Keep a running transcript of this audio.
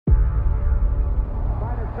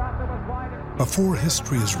Before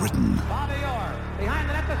history is written,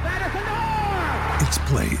 it's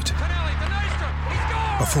played.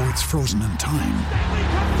 Before it's frozen in time,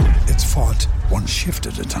 it's fought one shift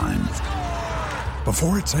at a time.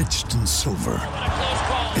 Before it's etched in silver,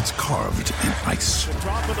 it's carved in ice.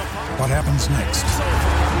 What happens next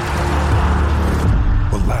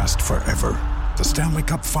will last forever. The Stanley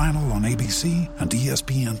Cup Final on ABC and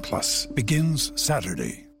ESPN Plus begins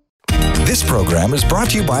Saturday. This program is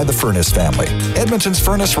brought to you by the Furnace Family, Edmonton's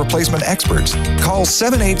furnace replacement experts. Call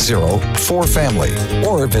 780-4FAMILY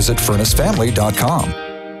or visit furnacefamily.com.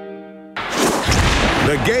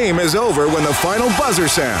 The game is over when the final buzzer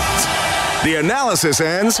sounds. The analysis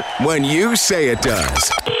ends when you say it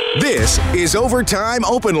does. This is Overtime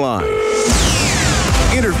Open Line.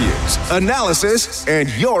 Interviews, analysis, and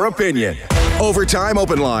your opinion. Overtime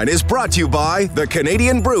Open Line is brought to you by the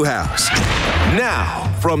Canadian Brew House. Now,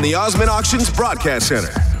 from the Osmond Auctions Broadcast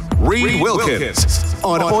Center, Reed Wilkins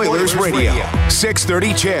on Oilers Radio,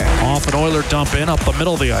 630 CHED. Off an Oiler dump in up the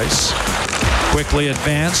middle of the ice. Quickly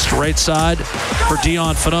advanced, right side for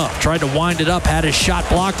Dion Phaneuf. Tried to wind it up, had his shot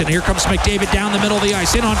blocked, and here comes McDavid down the middle of the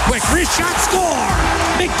ice. In on quick, wrist shot, score!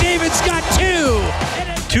 McDavid's got two!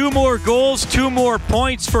 2 more goals, 2 more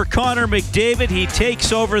points for Connor McDavid. He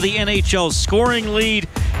takes over the NHL scoring lead,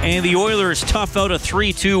 and the Oilers tough out a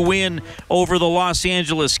 3-2 win over the Los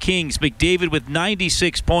Angeles Kings. McDavid with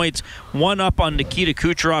 96 points, 1 up on Nikita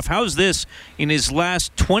Kucherov. How's this in his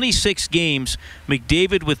last 26 games?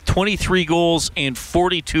 McDavid with 23 goals and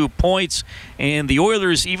 42 points. And the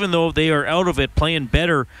Oilers, even though they are out of it, playing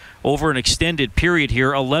better over an extended period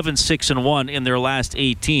here, 11-6-1 in their last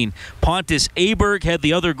 18. Pontus Aberg had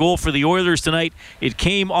the other goal for the Oilers tonight. It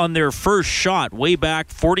came on their first shot way back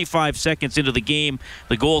 45 seconds into the game.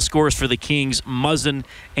 The goal scorers for the Kings, Muzzin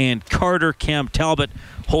and Carter. Cam Talbot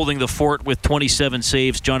holding the fort with 27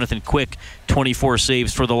 saves. Jonathan Quick, 24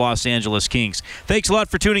 saves for the Los Angeles Kings. Thanks a lot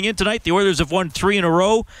for tuning in tonight. The Oilers have won 3 in a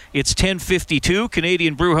row. It's 10:52.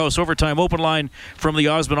 Canadian Brewhouse Overtime Open Line from the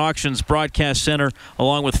Osmond Auctions Broadcast Center,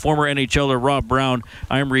 along with former NHLer Rob Brown.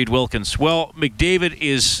 I'm Reed Wilkins. Well, McDavid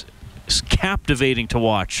is captivating to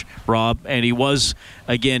watch, Rob, and he was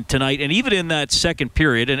again tonight, and even in that second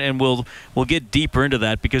period, and we'll get deeper into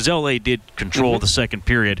that because LA did control the second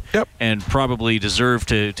period, and probably deserved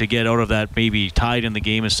to get out of that maybe tied in the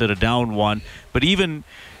game instead of down 1. But even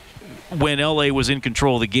when LA was in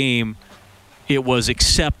control of the game, it was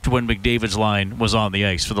except when McDavid's line was on the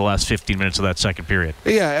ice for the last 15 minutes of that second period.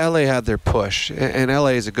 Yeah, LA had their push, and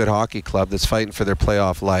LA is a good hockey club that's fighting for their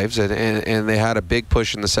playoff lives, and they had a big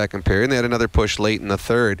push in the second period, and they had another push late in the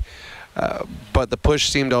third. But the push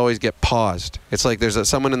seemed to always get paused. It's like there's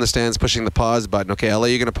someone in the stands pushing the pause button. Okay, LA,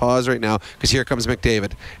 you're going to pause right now because here comes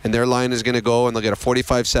McDavid. And their line is going to go, and they'll get a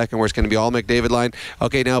 45-second where it's going to be all McDavid line.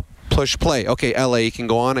 Okay, now push play. Okay, LA, you can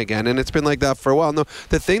go on again. And it's been like that for a while. No,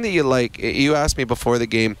 the thing that you asked me before the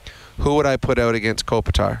game, who would I put out against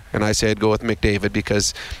Kopitar? And I say I'd go with McDavid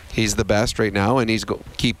because he's the best right now, and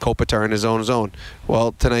keep Kopitar in his own zone.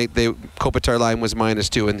 Well, tonight Kopitar line was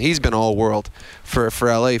 -2, and he's been all world for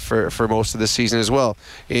LA for most of the season as well.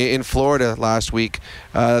 In Florida last week,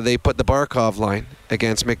 they put the Barkov line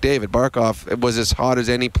against McDavid. Barkov was as hot as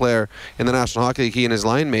any player in the National Hockey League, he and his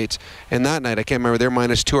line mates. And that night, I can't remember, they're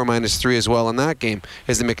 -2 or -3 as well in that game,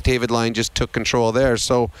 as the McDavid line just took control there.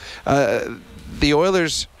 So the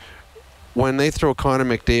Oilers, when they throw Connor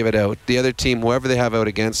McDavid out, the other team, whoever they have out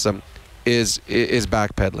against them, is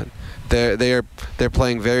backpedaling. They're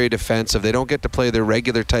playing very defensive. They don't get to play their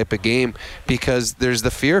regular type of game because there's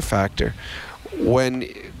the fear factor. When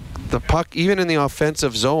the puck, even in the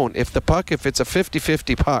offensive zone, if it's a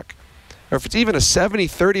 50-50 puck, or if it's even a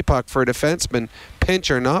 70-30 puck for a defenseman, pinch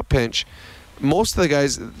or not pinch, most of the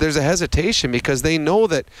guys, there's a hesitation because they know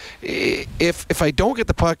that if I don't get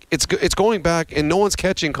the puck, it's going back and no one's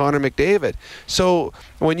catching Connor McDavid. So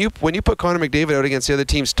when you put Connor McDavid out against the other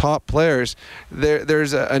team's top players,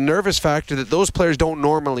 there's a nervous factor that those players don't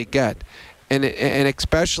normally get. And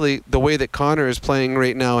especially the way that Connor is playing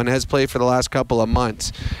right now and has played for the last couple of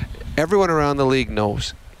months, everyone around the league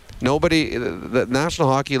knows. The National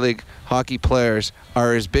Hockey League hockey players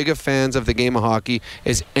are as big of fans of the game of hockey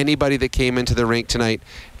as anybody that came into the rink tonight.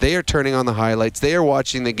 They are turning on the highlights. They are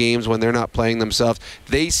watching the games when they're not playing themselves.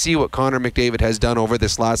 They see what Connor McDavid has done over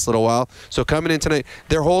this last little while. So coming in tonight,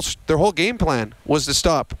 their whole game plan was to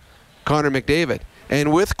stop Connor McDavid.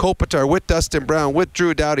 And with Kopitar, with Dustin Brown, with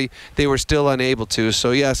Drew Doughty, they were still unable to.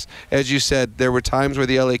 So yes, as you said, there were times where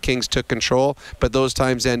the LA Kings took control, but those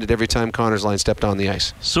times ended every time Connor's line stepped on the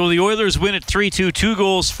ice. So the Oilers win at 3-2. 2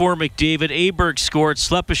 goals for McDavid. Aberg scored.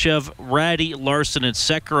 Slepyshev, Ratty, Larson, and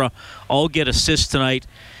Sekera all get assists tonight.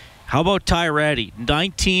 How about Ty Ratty?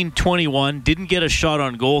 19-21, didn't get a shot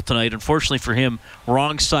on goal tonight. Unfortunately for him,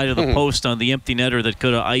 wrong side of the post on the empty netter that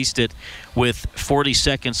could have iced it with 40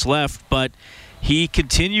 seconds left. But he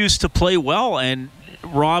continues to play well, and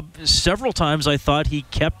Rob, several times I thought he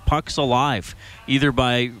kept pucks alive, either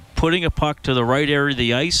by putting a puck to the right area of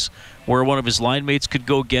the ice where one of his line mates could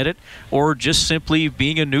go get it, or just simply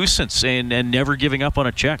being a nuisance and never giving up on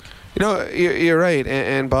a check. You know, you're right.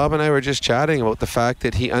 And Bob and I were just chatting about the fact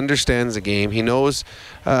that he understands the game. He knows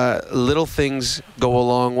little things go a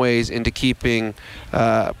long ways into keeping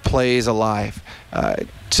plays alive.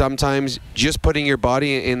 Sometimes just putting your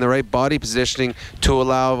body in the right body positioning to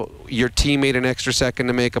allow your teammate an extra second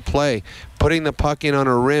to make a play. Putting the puck in on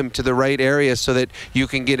a rim to the right area so that you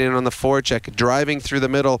can get in on the forecheck. Driving through the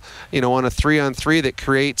middle, on a 3-on-3 that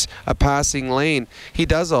creates a passing lane. He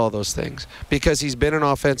does all those things because he's been an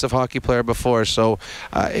offensive hockey player before. So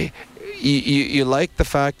you like the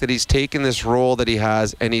fact that he's taken this role that he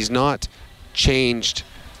has and he's not changed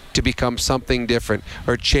to become something different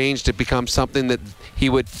or changed to become something that he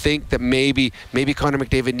would think that maybe Connor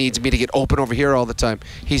McDavid needs me to get open over here all the time.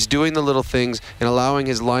 He's doing the little things and allowing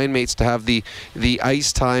his line mates to have the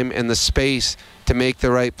ice time and the space to make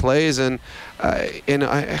the right plays. And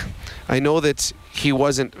I know that he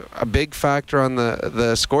wasn't a big factor on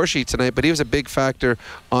the score sheet tonight, but he was a big factor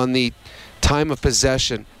on the time of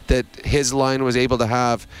possession that his line was able to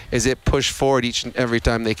have as it pushed forward each and every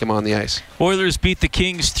time they came on the ice. Oilers beat the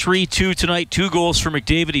Kings 3-2 tonight. 2 goals for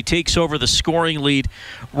McDavid. He takes over the scoring lead.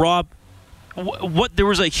 Rob, there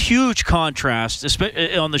was a huge contrast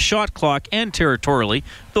on the shot clock and territorially,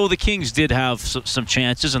 though the Kings did have some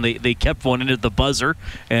chances and they kept one into the buzzer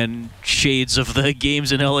and shades of the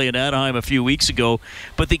games in LA and Anaheim a few weeks ago.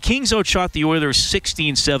 But the Kings outshot the Oilers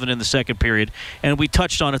 16-7 in the second period, and we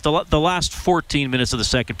touched on it. The last 14 minutes of the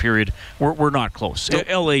second period were not close. Nope.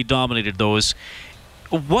 LA dominated those.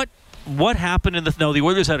 What happened in now the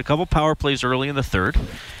Oilers had a couple power plays early in the third,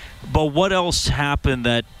 but what else happened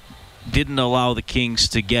that didn't allow the Kings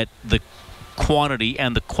to get the quantity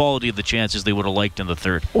and the quality of the chances they would have liked in the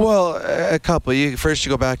third? Well, a couple. First, you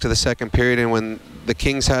go back to the second period, and when the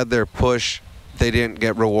Kings had their push, they didn't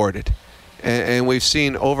get rewarded. And we've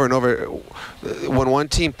seen over and over, when one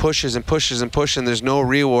team pushes and pushes and pushes and there's no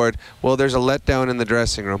reward, well, there's a letdown in the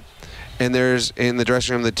dressing room. And there's, in the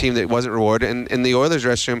dressing room, the team that wasn't rewarded. And in the Oilers'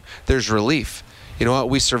 dressing room, there's relief. You know what?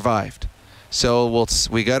 We survived. So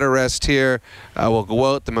we got a rest here. We'll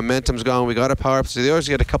go out. The momentum's gone. We got a power play. So the Oilers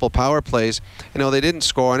get a couple power plays. They didn't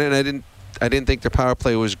score on it, and I didn't think their power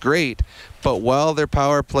play was great. But while their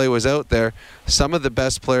power play was out there, some of the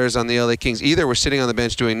best players on the LA Kings either were sitting on the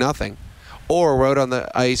bench doing nothing, or were out on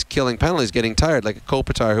the ice killing penalties, getting tired, like a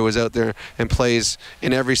Kopitar who was out there and plays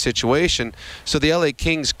in every situation. So the LA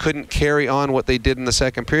Kings couldn't carry on what they did in the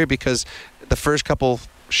second period because the first couple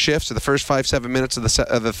shifts, or the first 5-7 minutes of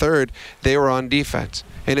the third, they were on defense.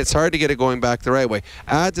 And it's hard to get it going back the right way.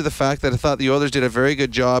 Add to the fact that I thought the Oilers did a very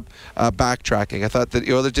good job backtracking. I thought that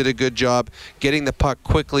the Oilers did a good job getting the puck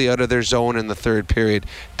quickly out of their zone in the third period,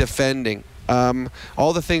 defending.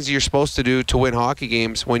 All the things that you're supposed to do to win hockey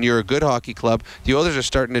games when you're a good hockey club, the Oilers are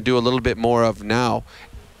starting to do a little bit more of now.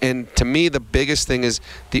 And to me, the biggest thing is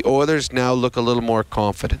the Oilers now look a little more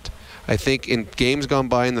confident. I think in games gone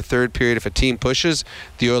by in the third period, if a team pushes,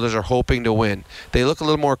 the Oilers are hoping to win. They look a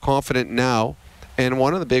little more confident now, and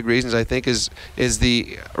one of the big reasons I think is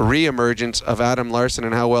the re-emergence of Adam Larsson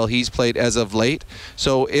and how well he's played as of late.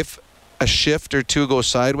 So if a shift or two goes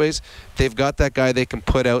sideways, they've got that guy they can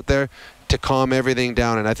put out there to calm everything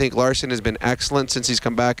down. And I think Larsson has been excellent since he's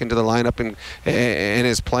come back into the lineup and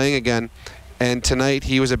is playing again. And tonight,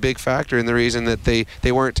 he was a big factor in the reason that they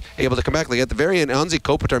weren't able to come back. Like at the very end, Anze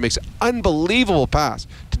Kopitar makes an unbelievable pass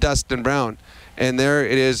to Dustin Brown. And there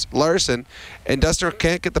it is, Larsson. And Dustin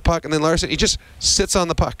can't get the puck. And then Larsson, he just sits on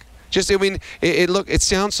the puck. It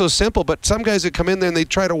sounds so simple, but some guys would come in there and they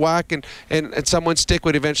try to whack and someone's stick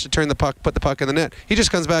would eventually put the puck in the net. He just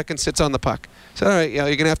comes back and sits on the puck. So, all right, you're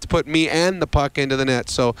going to have to put me and the puck into the net.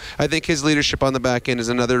 So I think his leadership on the back end is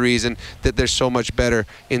another reason that they're so much better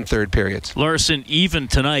in third periods. Larsson, even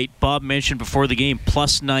tonight, Bob mentioned before the game,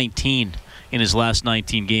 plus 19 in his last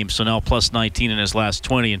 19 games, so now plus 19 in his last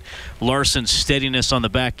 20. And Larsson's steadiness on the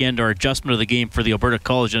back end, our adjustment of the game for the Alberta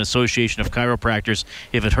College and Association of Chiropractors.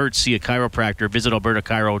 If it hurts, see a chiropractor. Visit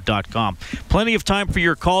albertachiro.com. Plenty of time for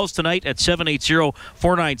your calls tonight at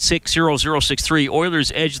 780-496-0063.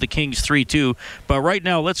 Oilers edge the Kings 3-2. But right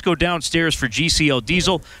now, let's go downstairs for GCL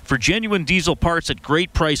Diesel. For genuine diesel parts at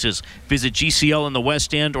great prices, visit GCL in the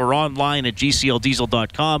West End or online at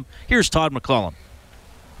gcldiesel.com. Here's Todd McClellan.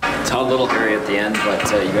 It's a little hairy at the end, but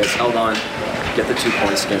you guys held on, get the 2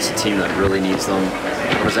 points against a team that really needs them.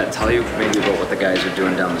 What does that tell you maybe about what the guys are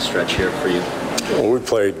doing down the stretch here for you? Well, we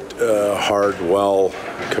played hard, well,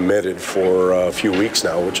 committed for a few weeks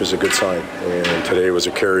now, which is a good sign. And today was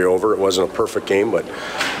a carryover. It wasn't a perfect game, but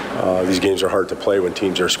these games are hard to play when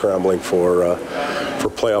teams are scrambling for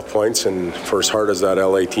playoff points. And for as hard as that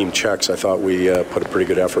LA team checks, I thought we put a pretty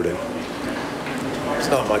good effort in. There's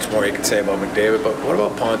not much more you can say about McDavid, but what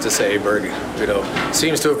about Pontus Aberg? You know,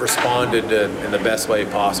 seems to have responded in the best way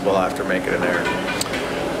possible after making an error.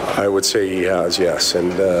 I would say he has, yes,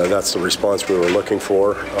 and that's the response we were looking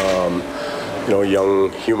for. You know,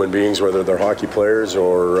 young human beings, whether they're hockey players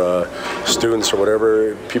or students or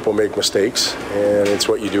whatever, people make mistakes, and it's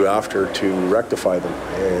what you do after to rectify them.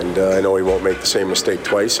 And I know he won't make the same mistake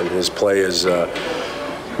twice, and his play is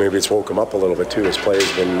maybe it's woke him up a little bit too. His play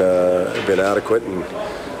has been adequate, and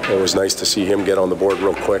it was nice to see him get on the board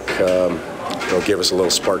real quick. You know, give us a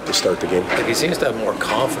little spark to start the game. Like, he seems to have more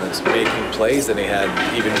confidence making plays than he had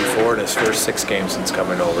even before in his first 6 games since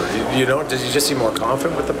coming over. Does he just seem more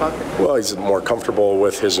confident with the puck? Well, he's more comfortable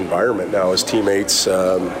with his environment now. His teammates, you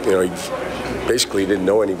know, he basically didn't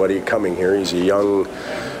know anybody coming here. He's a young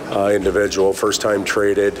individual, first time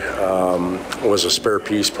traded, was a spare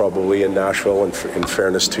piece probably in Nashville, in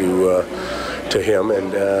fairness to him,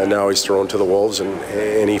 and now he's thrown to the Wolves,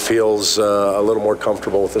 and he feels a little more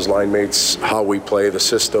comfortable with his line mates, how we play, the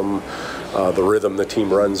system, the rhythm the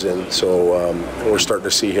team runs in. So we're starting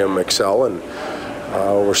to see him excel, and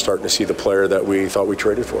we're starting to see the player that we thought we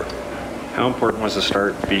traded for. How important was the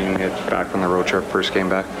start, being back on the road trip, first game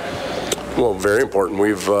back? Well, very important.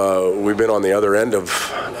 We've been on the other end of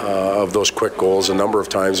those quick goals a number of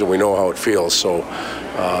times, and we know how it feels. So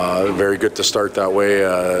very good to start that way.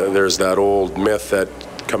 There's that old myth that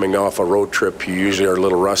coming off a road trip, you usually are a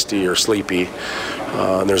little rusty or sleepy,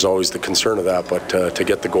 and there's always the concern of that. But to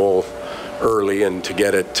get the goal early and to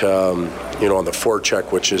get it, you know, on the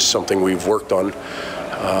forecheck, which is something we've worked on,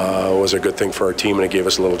 was a good thing for our team, and it gave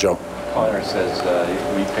us a little jump. Connor says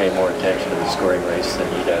we pay more attention to the scoring race than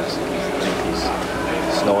he does. I think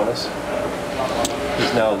he's snowing us.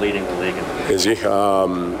 He's now leading the league. Is he?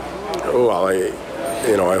 Well,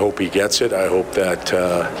 I hope he gets it. I hope that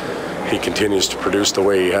he continues to produce the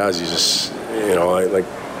way he has. He's just, you know, like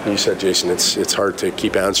you said, Jason, it's hard to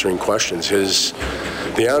keep answering questions.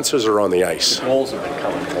 The answers are on the ice. The goals have been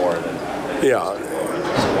coming more than. Yeah.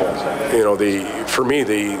 You know, for me,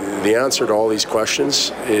 the answer to all these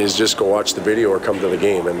questions is just go watch the video or come to the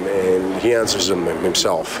game, and he answers them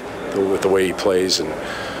himself with the way he plays and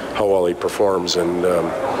how well he performs. And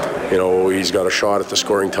you know, he's got a shot at the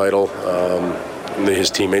scoring title.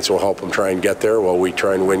 His teammates will help him try and get there while we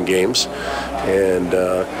try and win games. And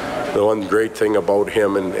the one great thing about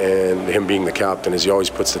him and him being the captain is he always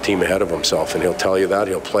puts the team ahead of himself, and he'll tell you that.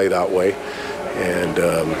 He'll play that way, and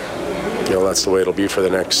you know, that's the way it'll be for the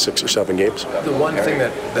next 6 or 7 games. The one thing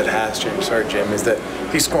that has changed, sorry Jim, is that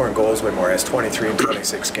he's scoring goals way more. He has 23 in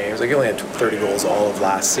 26 games. Like, he only had 30 goals all of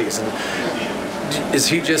last season. Is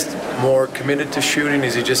he just more committed to shooting?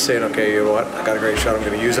 Is he just saying, okay, you know what, I got a great shot, I'm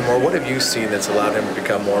going to use him? Or what have you seen that's allowed him to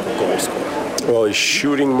become more of a goal scorer? Well, he's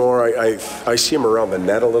shooting more. I see him around the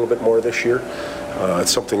net a little bit more this year.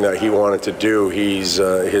 It's something that he wanted to do. He's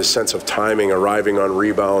his sense of timing, arriving on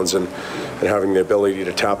rebounds, and having the ability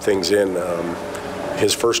to tap things in.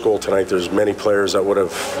 His first goal tonight, there's many players that would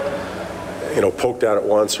have, you know, poked at it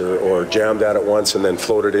once or jammed at it once and then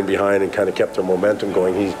floated in behind and kind of kept their momentum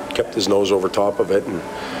going. He kept his nose over top of it, and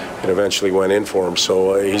it eventually went in for him.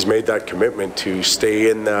 So he's made that commitment to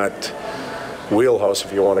stay in that wheelhouse,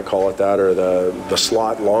 if you want to call it that, or the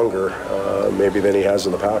slot longer, maybe than he has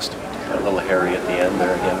in the past. A little hairy at the end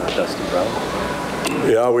there again with Dusty Brown.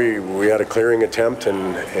 Yeah, we had a clearing attempt,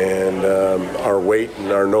 and our weight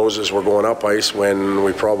and our noses were going up ice when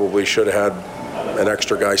we probably should have had an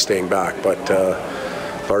extra guy staying back. But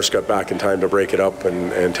Lars got back in time to break it up,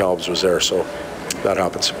 and Talbs was there, so that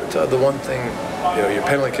happens. The one thing, you know, your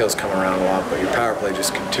penalty kills come around a lot, but your power play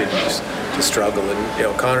just continues to struggle. And, you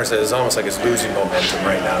know, Connor says it's almost like it's losing momentum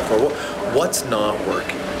right now. What's not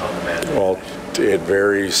working on the man? Well, it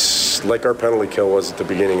varies. Like our penalty kill was at the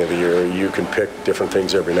beginning of the year. You can pick different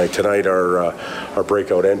things every night. Tonight, our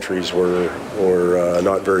breakout entries were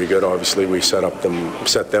not very good. Obviously, we set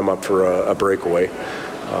them up for a breakaway.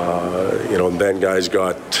 You know, and then guys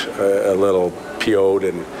got a little PO'd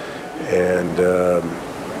and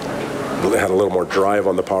had a little more drive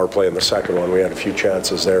on the power play in the second one. We had a few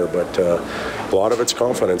chances there, but a lot of it's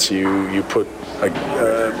confidence. You put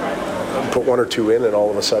one or two in, and all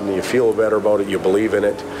of a sudden you feel better about it. You believe in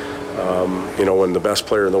it. When the best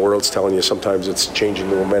player in the world's telling you sometimes it's changing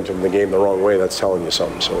the momentum of the game the wrong way, that's telling you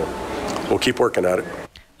something. So we'll keep working at it.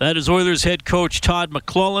 That is Oilers head coach Todd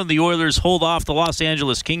McLellan. The Oilers hold off the Los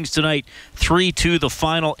Angeles Kings tonight, 3-2 the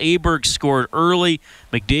final. Aberg scored early.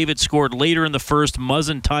 McDavid scored later in the first.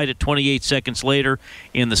 Muzzin tied it 28 seconds later.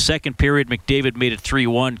 In the second period, McDavid made it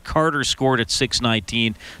 3-1. Carter scored at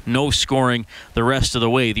 6:19. No scoring the rest of the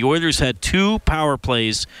way. The Oilers had 2 power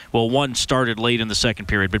plays. Well, one started late in the second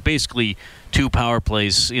period, but basically 2 power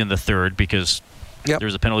plays in the third because there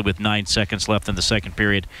was a penalty with 9 seconds left in the second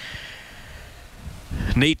period.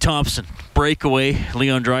 Nate Thompson, breakaway.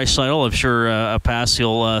 Leon Draisaitl, I'm sure a pass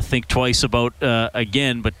he'll think twice about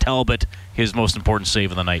again, but Talbot, his most important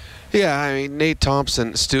save of the night. Yeah, I mean, Nate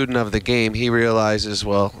Thompson, student of the game, he realizes,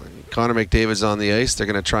 well, Connor McDavid's on the ice. They're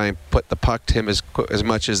going to try and put the puck to him as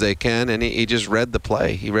much as they can, and he just read the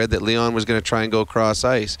play. He read that Leon was going to try and go across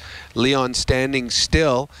ice. Leon standing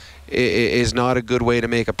still is not a good way to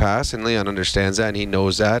make a pass, and Leon understands that, and he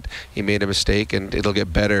knows that. He made a mistake, and it'll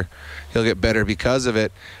get better. He'll get better because of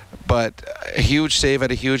it. But a huge save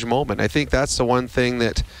at a huge moment. I think that's the one thing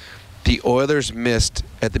that the Oilers missed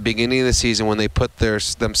at the beginning of the season when they put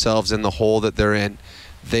themselves in the hole that they're in.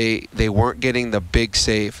 They weren't getting the big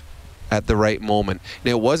save at the right moment.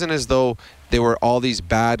 And it wasn't as though there were all these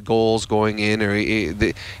bad goals going in,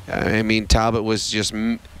 Talbot was just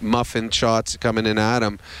muffin shots coming in at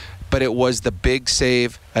him. But it was the big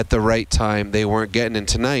save at the right time they weren't getting. And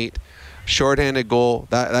tonight, shorthanded goal,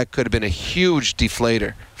 that could have been a huge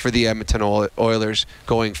deflator for the Edmonton Oilers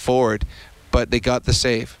going forward. But they got the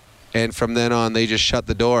save. And from then on, they just shut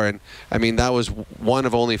the door. And, that was one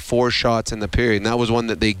of only 4 shots in the period. And that was one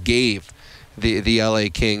that they gave the LA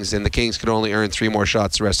Kings, and the Kings could only earn 3 more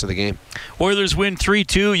shots the rest of the game. Oilers win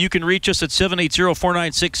 3-2. You can reach us at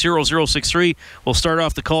 780-496-0063. We'll start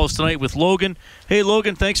off the calls tonight with Logan. Hey,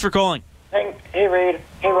 Logan, thanks for calling. Hey, Reid.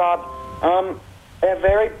 Hey, Rob. A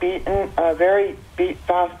very beat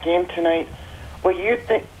fast game tonight. Will you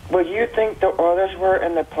think the Oilers were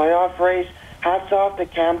in the playoff race? Hats off to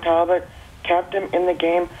Cam Talbot, kept him in the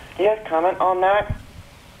game. Do you guys comment on that?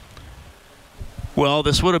 Well,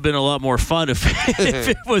 this would have been a lot more fun if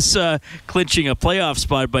it was clinching a playoff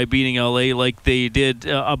spot by beating LA like they did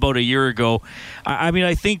about a year ago.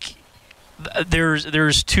 I think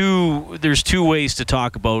there's two ways to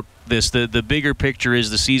talk about this. The bigger picture is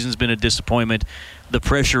the season's been a disappointment. The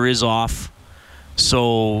pressure is off.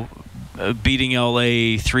 So beating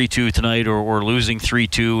LA 3-2 tonight or losing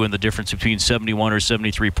 3-2 and the difference between 71 or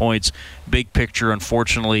 73 points, big picture,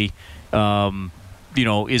 unfortunately,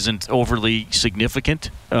 isn't overly significant.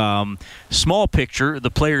 Small picture, the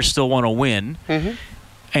players still want to win. Mm-hmm.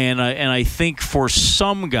 And I think for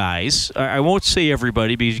some guys, I won't say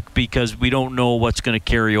everybody because we don't know what's going to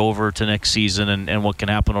carry over to next season and what can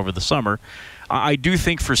happen over the summer. I do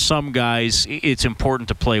think for some guys it's important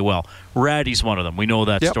to play well. Ratty's one of them. We know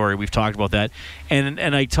that story. We've talked about that.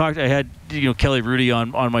 And I had Kelly Rudy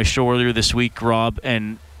on my show earlier this week, Rob,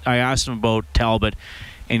 and I asked him about Talbot.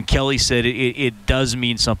 And Kelly said it does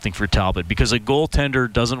mean something for Talbot because a goaltender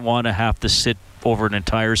doesn't want to have to sit over an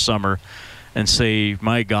entire summer and say,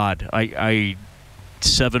 my God, I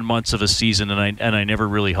 7 months of a season and I never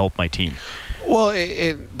really helped my team. Well,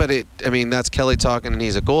 that's Kelly talking, and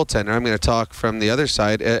he's a goaltender. I'm going to talk from the other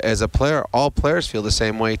side. As a player, all players feel the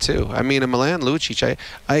same way too. Milan Lucic,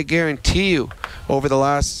 I guarantee you, over the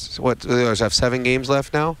last have 7 games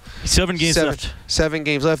left now. 7 games left. 7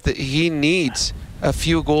 games left. That he needs a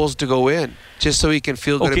few goals to go in just so he can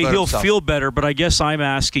feel good about himself. Okay, he'll feel better, but I guess I'm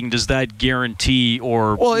asking, does that guarantee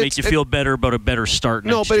or make you feel better about a better start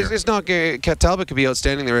next year? No, but it's not. Talbot could be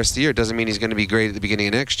outstanding the rest of the year. It doesn't mean he's going to be great at the beginning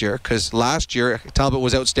of next year, because last year Talbot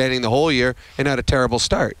was outstanding the whole year and had a terrible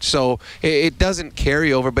start. So it doesn't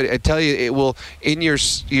carry over, but I tell you, it will. In your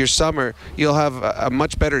summer, you'll have a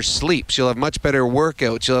much better sleeps. You'll have much better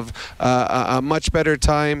workouts. You'll have a much better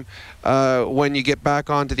time when you get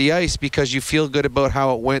back onto the ice because you feel good about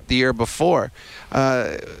how it went the year before.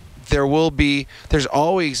 There's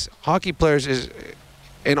always, hockey players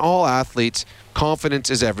in all athletes, confidence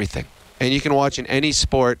is everything. And you can watch in any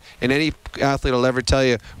sport, and any athlete will ever tell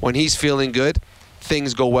you when he's feeling good,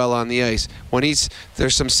 things go well on the ice. When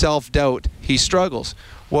there's some self-doubt, he struggles.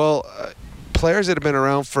 Well, players that have been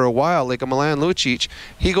around for a while, like a Milan Lucic,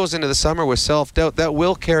 he goes into the summer with self-doubt. That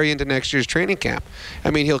will carry into next year's training camp.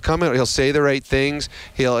 He'll come out, he'll say the right things.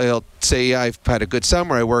 He'll say, yeah, I've had a good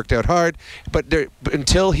summer, I worked out hard. But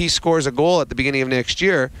until he scores a goal at the beginning of next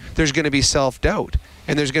year, there's going to be self-doubt.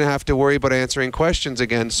 and there's going to have to worry about answering questions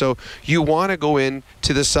again. So you want to go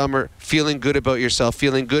into the summer feeling good about yourself,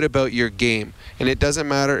 feeling good about your game. And it doesn't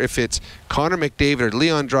matter if it's Connor McDavid or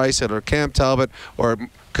Leon Draisaitl or Cam Talbot or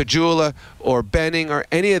Caggiula or Benning or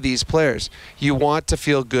any of these players. You want to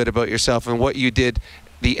feel good about yourself and what you did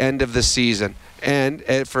the end of the season. And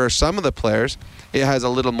for some of the players, it has a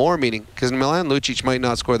little more meaning because Milan Lucic might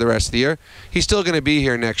not score the rest of the year. He's still going to be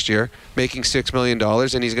here next year making $6 million,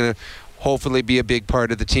 and he's going to hopefully be a big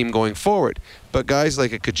part of the team going forward. But guys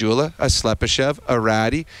like a Caggiula, a Slepyshev, a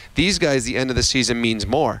Ratty, these guys, the end of the season means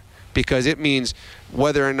more because it means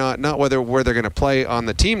whether or not where they're going to play on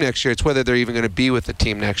the team next year, it's whether they're even going to be with the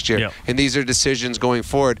team next year. Yep. And these are decisions going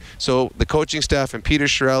forward. So the coaching staff and Peter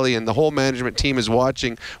Chiarelli and the whole management team is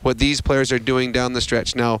watching what these players are doing down the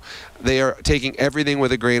stretch. Now, they are taking everything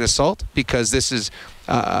with a grain of salt because this is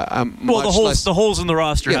the holes in the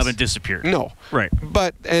roster haven't disappeared. No. Right.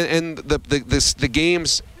 But and the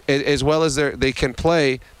games, as well as they can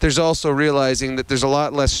play, there's also realizing that there's a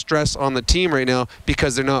lot less stress on the team right now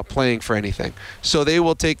because they're not playing for anything. So they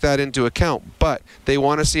will take that into account. But they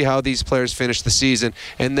want to see how these players finish the season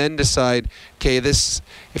and then decide, okay,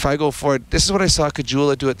 if I go forward, this is what I saw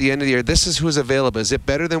Caggiula do at the end of the year. This is who's available. Is it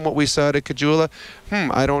better than what we saw at Caggiula?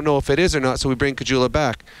 I don't know if it is or not, so we bring Caggiula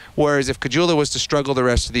back. Whereas if Caggiula was to struggle the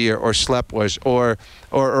rest of the year, or Slep was, or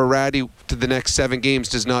Ratty to the next 7 games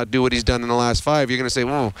does not do what he's done in the last 5, you're going to say,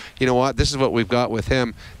 well, you know what? This is what we've got with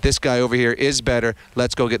him. This guy over here is better.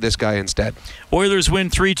 Let's go get this guy instead. Oilers win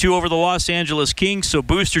 3-2 over the Los Angeles Kings, so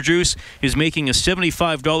Booster Juice is making a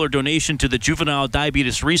 $75 donation to the Juvenile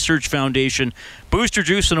Diabetes Research Foundation. Booster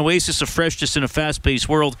Juice, an oasis of freshness in a fast-paced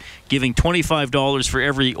world, giving $25 for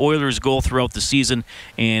every Oilers goal throughout the season,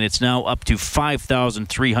 and it's now up to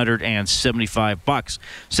 $5,375.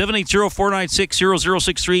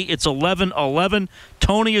 780-496-0063. It's 11:11.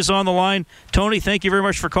 Tony is on the line. Tony, thank you very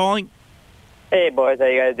much for calling. Hey, boys. How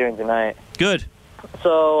you guys doing tonight? Good.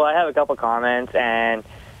 So I have a couple comments, and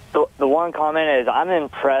the one comment is I'm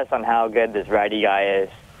impressed on how good this Ratty guy is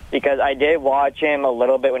because I did watch him a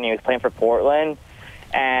little bit when he was playing for Portland,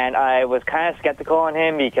 and I was kind of skeptical on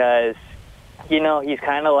him because, he's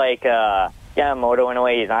kind of like Yamamoto in a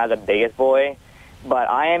way. He's not the biggest boy, but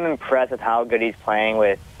I am impressed with how good he's playing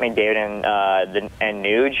with McDavid and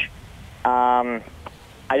Nuge.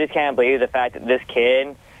 I just can't believe the fact that this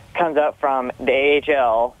kid comes up from the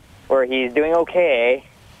AHL where he's doing okay,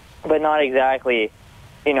 but not exactly,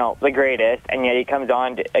 the greatest, and yet he comes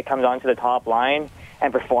on to the top line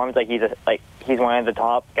and performs like he's one of the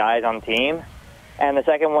top guys on the team. And the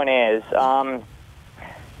second one is, I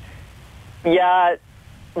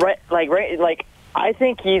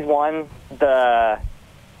think he's won the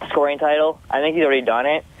scoring title. I think he's already done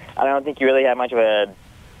it. I don't think you really have much of a,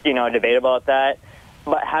 debate about that.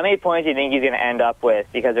 But how many points do you think he's going to end up with?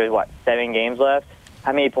 Because there's, 7 games left?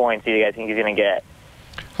 How many points do you guys think he's going to get?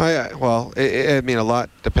 A lot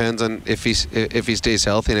depends on if he stays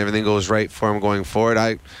healthy and everything goes right for him going forward.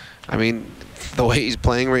 I mean, the way he's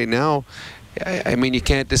playing right now, you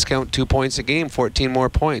can't discount 2 points a game, 14 more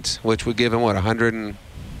points, which would give him,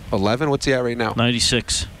 111? What's he at right now?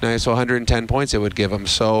 96. Nice, so 110 points it would give him.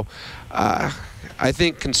 So I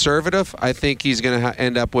think conservative, I think he's going to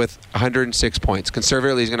end up with 106 points.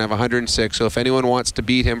 Conservatively, he's going to have 106. So if anyone wants to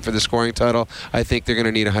beat him for the scoring title, I think they're going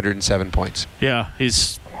to need 107 points. Yeah,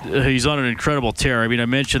 he's on an incredible tear. I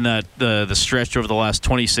mentioned that the stretch over the last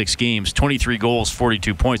 26 games, 23 goals,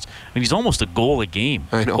 42 points. He's almost a goal a game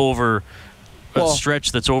over a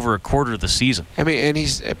stretch that's over a quarter of the season. And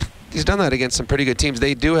he's done that against some pretty good teams.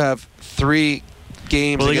 They do have 3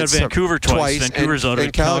 games. Well, they got Vancouver twice. Vancouver's out of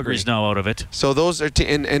it. Calgary's now out of it. So those are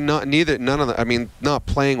none of them. Not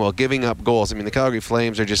playing well, giving up goals. The Calgary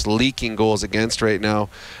Flames are just leaking goals against right now.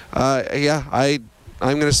 I'm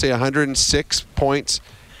going to say 106 points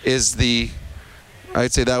is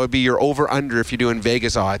I'd say that would be your over/under if you're doing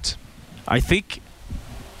Vegas odds. I think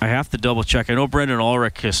I have to double check. I know Brendan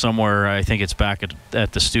Ulrich is somewhere. I think it's back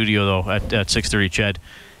at the studio though at 6:30. Ched,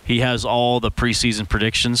 he has all the preseason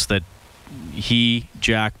predictions that he,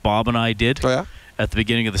 Jack, Bob, and I did at the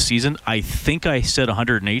beginning of the season. I think I said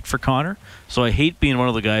 108 for Connor. So I hate being one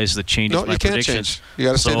of the guys that changes my predictions. Change. You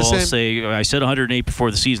got to stay the same. I'll say I said 108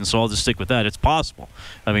 before the season, so I'll just stick with that. It's possible.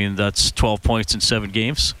 That's 12 points in 7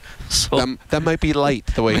 games. So that might be light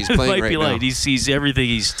the way he's playing right now. It might be light. He sees everything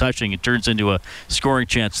he's touching. It turns into a scoring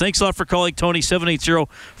chance. Thanks a lot for calling, Tony.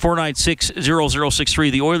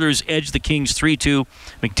 780-496-0063. The Oilers edge the Kings 3-2.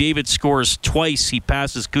 McDavid scores twice. He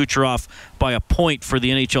passes Kucherov by a point for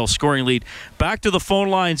the NHL scoring lead. Back back to the phone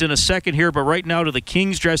lines in a second here, but right now to the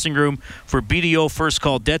Kings dressing room for BDO First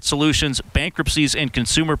Call Debt Solutions, Bankruptcies and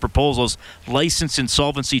Consumer Proposals, Licensed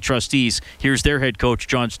Insolvency Trustees. Here's their head coach,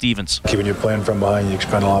 John Stevens. When you're playing from behind, you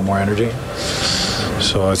expend a lot more energy.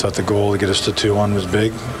 So I thought the goal to get us to 2-1 was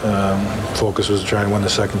big. Focus was to try and win the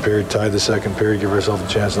second period, tie the second period, give ourselves a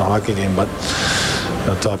chance in the hockey game. But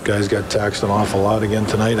the top guys got taxed an awful lot again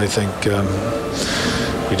tonight. I think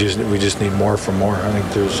we just need more from more. I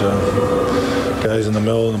think there's guys in the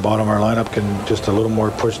middle and the bottom of our lineup can just a little more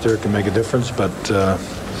push there can make a difference. But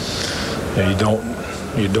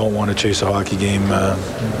you don't want to chase a hockey game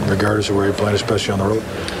regardless of where you're playing, especially on the road.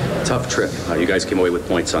 Tough trip. You guys came away with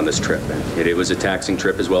points on this trip. It was a taxing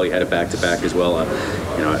trip as well. You had it back-to-back as well. I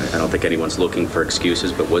don't think anyone's looking for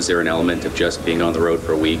excuses, but was there an element of just being on the road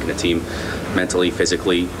for a week and a team mentally,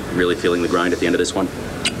 physically, really feeling the grind at the end of this one?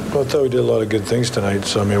 Well, I thought we did a lot of good things tonight.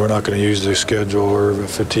 So, we're not going to use the schedule or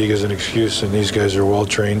fatigue as an excuse, and these guys are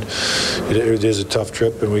well-trained. It is a tough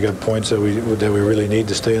trip, and we got points that we really need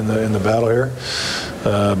to stay in the battle here.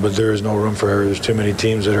 But there is no room for error. There's too many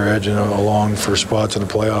teams that are edging along for spots in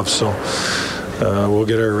the playoffs. So we'll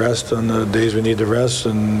get our rest on the days we need to rest,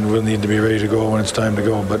 and we'll need to be ready to go when it's time to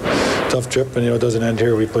go. But tough trip, and it doesn't end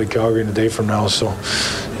here. We play Calgary in a day from now, so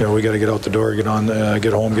we got to get out the door, get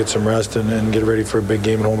home, get some rest, and get ready for a big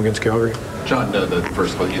game at home against Calgary. John, the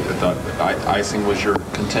first one, you thought icing was your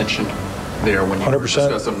contention there when you 100%.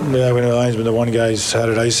 Discussed them? Yeah, we know the linesman, the one guy's had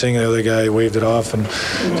it icing, the other guy waved it off, and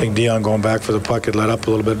I think Dion going back for the puck had let up a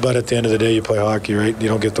little bit. But at the end of the day, you play hockey, right? You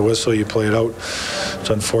don't get the whistle, you play it out. It's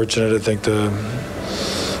unfortunate. I think the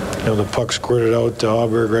puck squirted out to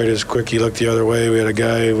Auberg right as quick. He looked the other way. We had a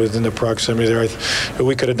guy within the proximity there.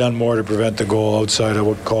 We could have done more to prevent the goal outside of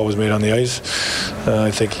what call was made on the ice. I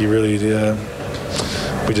think he really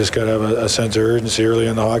we just got to have a sense of urgency early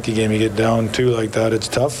in the hockey game. You get down 2 like that, it's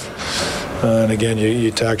tough. And again, you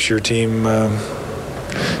tax your team a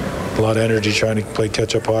lot of energy trying to play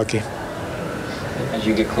catch-up hockey. As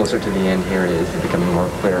you get closer to the end here, is it becoming more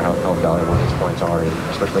clear how valuable these points are,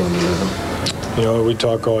 especially when you lose them? We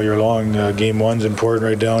talk all year long. Game 1's important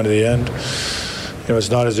right down to the end. It's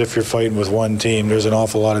not as if you're fighting with one team. There's an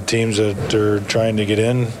awful lot of teams that are trying to get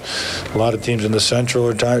in. A lot of teams in the Central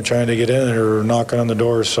are trying to get in and are knocking on the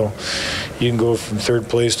door. So you can go from third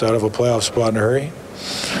place to out of a playoff spot in a hurry.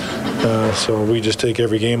 So we just take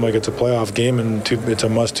every game like it's a playoff game, and it's a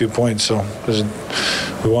must 2 points. So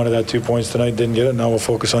we wanted that 2 points tonight, didn't get it. Now we'll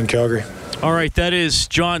focus on Calgary. All right, that is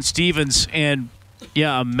John Stevens, and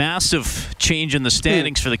a massive change in the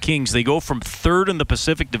standings for the Kings. They go from third in the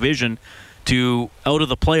Pacific Division to out of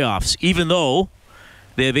the playoffs, even though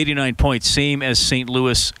they have 89 points, same as St.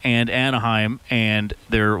 Louis and Anaheim, and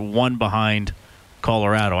they're 1 behind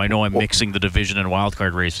Colorado. I know I'm mixing the division and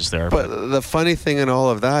wildcard races there. But the funny thing in all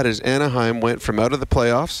of that is Anaheim went from out of the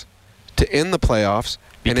playoffs to in the playoffs,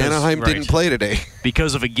 and Anaheim didn't play today.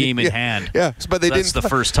 Because of a game in hand. Yeah, but that's the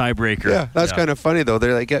first tiebreaker. Yeah, that's kind of funny, though.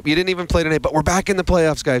 They're like, you didn't even play tonight, but we're back in the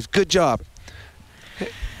playoffs, guys. Good job.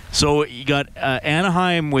 So you got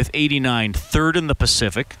Anaheim with 89, third in the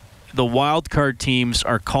Pacific. The wild card teams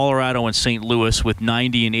are Colorado and St. Louis with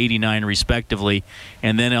 90 and 89 respectively,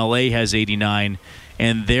 and then LA has 89,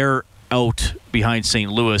 and they're out behind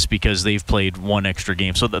St. Louis because they've played 1 extra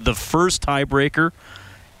game. So the first tiebreaker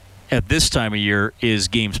at this time of year is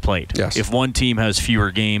games played. Yes. If one team has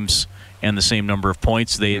fewer games and the same number of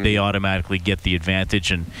points, they automatically get the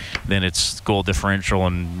advantage, and then it's goal differential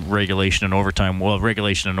and regulation and overtime. Well,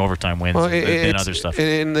 regulation and overtime wins and other stuff.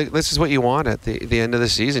 And this is what you want at the end of the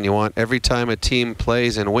season. You want every time a team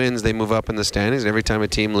plays and wins, they move up in the standings. And every time a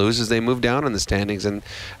team loses, they move down in the standings. And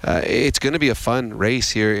it's going to be a fun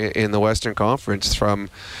race here in the Western Conference for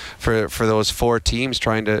those 4 teams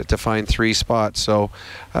trying to find 3 spots. So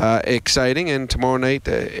exciting. And tomorrow night,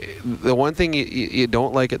 the one thing you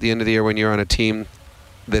don't like at the end of the year when you're on a team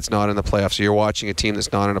that's not in the playoffs, so you're watching a team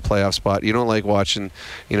that's not in a playoff spot, you don't like watching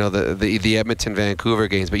the Edmonton Vancouver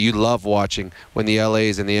games, but you love watching when the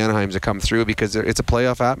LAs and the Anaheims have come through, because it's a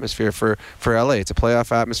playoff atmosphere for LA. It's a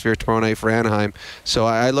playoff atmosphere tomorrow night for Anaheim. So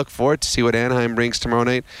I look forward to see what Anaheim brings tomorrow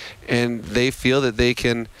night, and they feel that they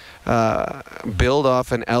can build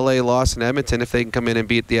off an LA loss in Edmonton if they can come in and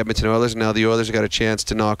beat the Edmonton Oilers. Now the Oilers have got a chance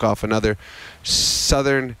to knock off another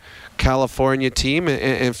Southern California team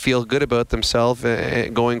and feel good about themselves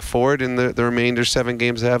going forward in the remainder 7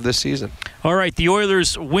 games they have this season. All right, the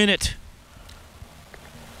Oilers win it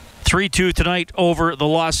 3-2 tonight over the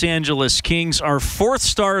Los Angeles Kings. Our 4th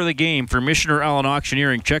star of the game for Michener Allen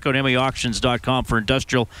Auctioneering. Check out MEAuctions.com for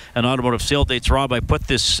industrial and automotive sale dates. Rob, I put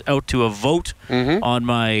this out to a vote on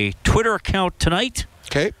my Twitter account tonight.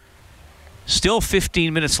 Okay. Still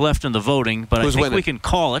 15 minutes left in the voting, but Who's I think winning? we can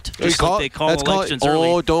call it. Just like they call elections early.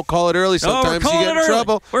 Oh, don't call it early. Sometimes you get in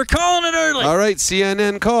trouble. We're calling it early. All right,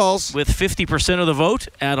 CNN calls. With 50% of the vote,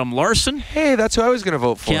 Adam Larson. Hey, that's who I was going to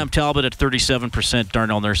vote for. Cam Talbot at 37%,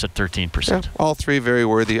 Darnell Nurse at 13%. Yeah, all three very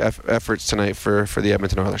worthy efforts tonight for the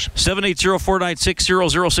Edmonton Oilers.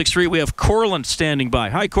 780-496-0063. We have Corland standing by.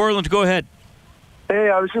 Hi, Corland. Go ahead. Hey,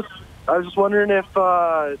 I was just wondering if,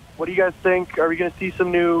 what do you guys think? Are we going to see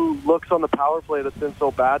some new looks on the power play that's been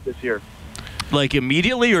so bad this year? Like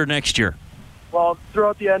immediately or next year? Well,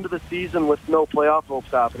 throughout the end of the season with no playoff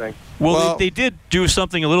hopes happening. Well, they did do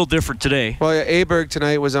something a little different today. Well, yeah, Aberg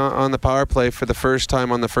tonight was on the power play for the first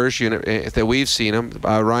time on the first unit that we've seen him.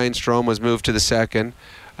 Ryan Strome was moved to the second.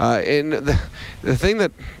 And the thing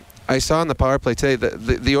that I saw on the power play today,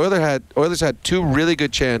 the Oilers had two really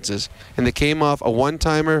good chances, and they came off a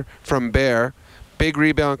one-timer from Bear. Big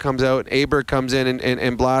rebound comes out. Aberg comes in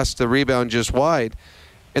and blasts the rebound just wide.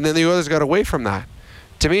 And then the Oilers got away from that.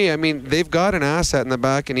 To me, I mean, they've got an asset in the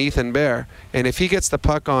back in Ethan Bear. And if he gets the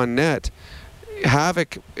puck on net,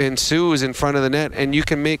 havoc ensues in front of the net, and you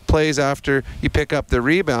can make plays after you pick up the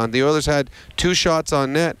rebound. The Oilers had two shots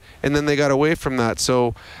on net, and then they got away from that.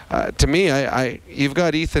 So, to me, you've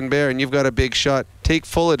got Ethan Bear, and you've got a big shot. Take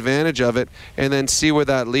full advantage of it, and then see where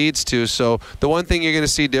that leads to. So, the one thing you're going to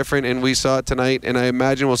see different, and we saw it tonight, and I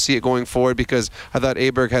imagine we'll see it going forward because I thought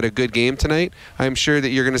Aberg had a good game tonight. I'm sure that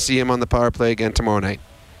you're going to see him on the power play again tomorrow night.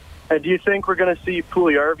 And do you think we're going to see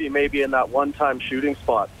Puljujarvi maybe in that one-time shooting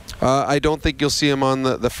spot? I don't think you'll see him on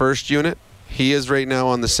the first unit. He is right now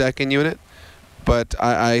on the second unit. But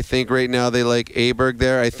I think right now they like Aberg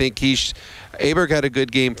there. I think Aberg had a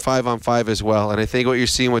good game 5-on-5 as well. And I think what you're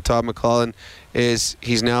seeing with Todd McLellan is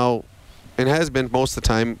he's now, and has been most of the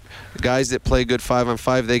time, guys that play good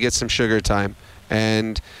 5-on-5, they get some sugar time.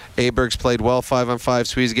 And Aberg's played well 5-on-5,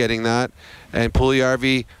 so he's getting that. And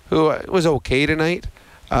Puljujarvi, who was okay tonight,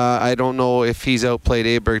 I don't know if he's outplayed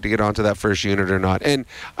Aberg to get onto that first unit or not. And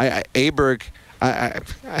Aberg, I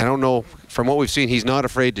don't know. From what we've seen, he's not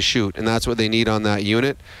afraid to shoot, and that's what they need on that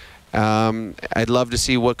unit. I'd love to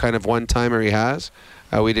see what kind of one-timer he has.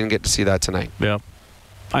 We didn't get to see that tonight. Yeah.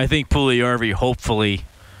 I think Puljujarvi, hopefully,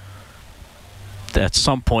 at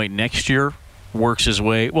some point next year, works his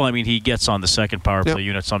way. Well, I mean, he gets on the second power play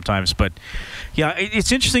unit sometimes. But, yeah,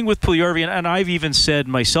 it's interesting with Puljujarvi, and I've even said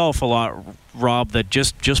myself a lot, Rob, that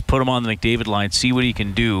just put him on the McDavid line, see what he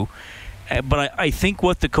can do. But I think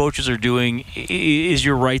what the coaches are doing is,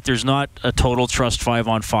 you're right, there's not a total trust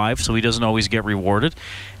 5-on-5, so he doesn't always get rewarded.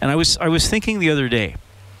 And I was thinking the other day,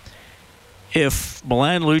 if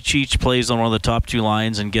Milan Lucic plays on one of the top two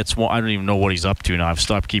lines and gets one, I don't even know what he's up to now. I've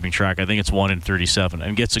stopped keeping track. I think it's 1-37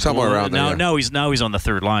 and gets a somewhere goal. around there. Now he's on the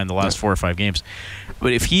third line the last 4 or 5 games.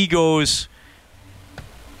 But if he goes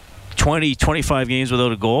 20, 25 games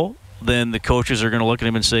without a goal, then the coaches are going to look at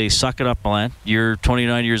him and say, suck it up, Milan. You're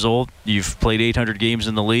 29 years old. You've played 800 games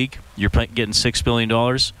in the league. You're getting $6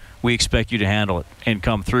 billion. We expect you to handle it and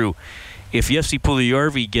come through. If Jesse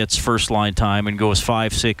Puljujarvi gets first-line time and goes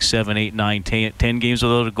 5, 6, 7, 8, 9, 10 games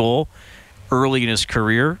without a goal early in his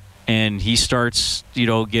career, and he starts,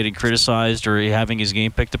 getting criticized or having his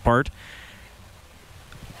game picked apart,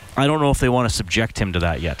 I don't know if they want to subject him to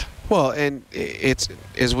that yet. Well, and it's,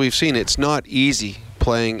 as we've seen, it's not easy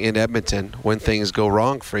playing in Edmonton when things go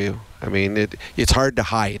wrong for you. I mean, it's hard to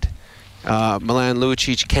hide. Milan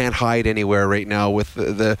Lucic can't hide anywhere right now with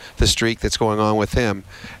the streak that's going on with him.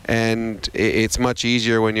 And it's much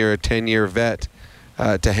easier when you're a 10-year vet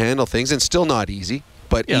to handle things, and still not easy.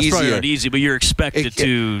 But yeah, easier. It's probably not easy, but you're expected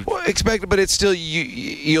to... Expected, but it's still,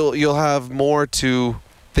 you'll have more to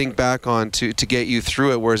think back on to get you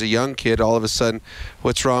through it, whereas a young kid, all of a sudden,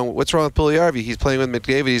 what's wrong with Puljujarvi? He's playing with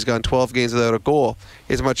McDavid. He's gone 12 games without a goal.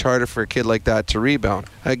 It's much harder for a kid like that to rebound.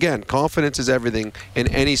 Again, confidence is everything in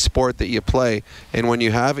any sport that you play, and when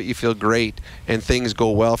you have it, you feel great, and things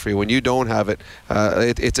go well for you. When you don't have it,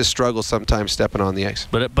 it's a struggle sometimes stepping on the ice.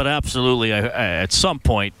 But absolutely, at some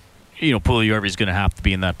point, Puljujarvi is going to have to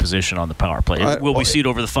be in that position on the power play. Will we see it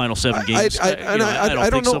over the final 7 games? I don't know. I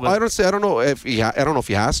don't know if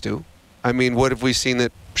he has to. I mean, what have we seen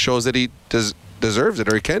that shows that he deserves it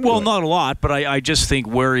or he can? Well, not a lot, but I just think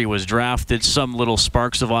where he was drafted, some little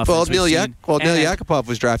sparks of offense. Well, Neil Yakupov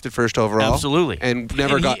was drafted first overall. Absolutely, and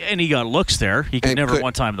he got looks there. He could never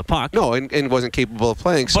one time the puck. No, and wasn't capable of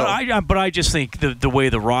playing. So. But I just think the way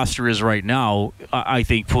the roster is right now, I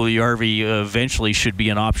think Puljujarvi eventually should be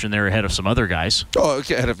an option there ahead of some other guys. Oh,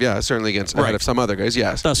 okay, certainly ahead of some other guys.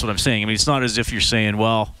 Yes, that's what I'm saying. I mean, it's not as if you're saying,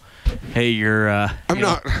 well, hey, you're. I'm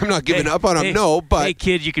not giving up on him. No, but hey,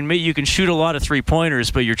 kid, you can shoot a lot of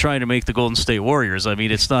 3-pointers, but you're trying to make the Golden State Warriors. I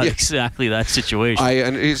mean, it's not exactly that situation.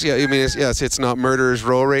 It's not murderer's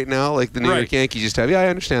row right now, like the New York Yankees used to have. Yeah, I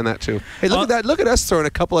understand that too. Hey, look at that! Look at us throwing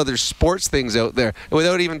a couple other sports things out there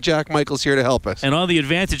without even Jack Michaels here to help us. And on the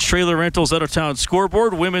Advantage Trailer Rentals Out of Town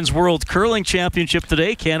scoreboard, Women's World Curling Championship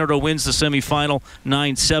today. Canada wins the semifinal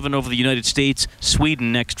 9-7 over the United States.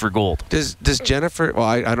 Sweden next for gold. Does Jennifer? Well,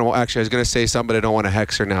 I don't actually. I was going to say something, but I don't want to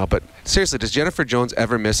hex her now. But seriously, does Jennifer Jones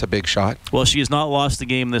ever miss a big shot? Well, she has not lost the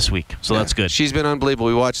game this week, so that's good. She's been unbelievable.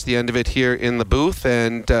 We watched the end of it here in the booth,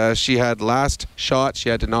 and she had last shot. She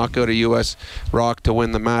had to knock out a U.S. rock to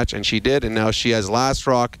win the match, and she did. And now she has last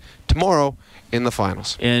rock tomorrow in the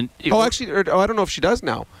finals. And I don't know if she does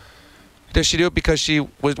now. Does she do it because she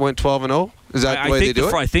went 12-0? Is that the way they do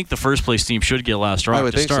it? I think the first place team should get last rock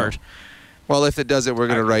to start. So. Well, if it doesn't, we're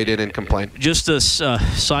going to write in and complain. Just a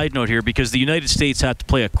side note here, because the United States had to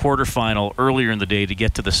play a quarterfinal earlier in the day to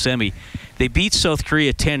get to the semi. They beat South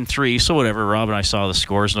Korea 10-3, so whatever. Rob and I saw the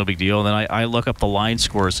scores, no big deal. And then I look up the line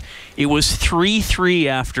scores. It was 3-3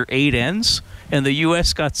 after 8 ends, and the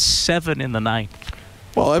U.S. got 7 in the ninth.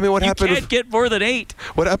 Well, I mean, what happened? You can't get more than 8.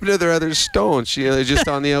 What happened to their other stones? Just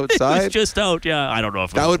on the outside? It was just out, yeah. I don't know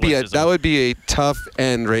if that would be a tough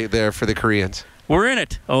end right there for the Koreans. We're in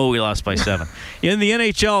it. Oh, we lost by 7. In the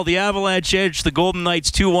NHL, the Avalanche edged the Golden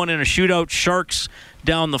Knights 2-1 in a shootout. Sharks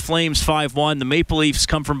down the Flames 5-1. The Maple Leafs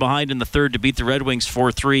come from behind in the third to beat the Red Wings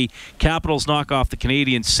 4-3. Capitals knock off the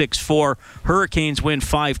Canadiens 6-4. Hurricanes win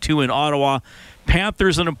 5-2 in Ottawa.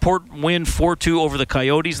 Panthers an important win 4-2 over the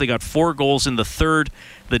Coyotes. They got 4 goals in the third.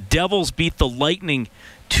 The Devils beat the Lightning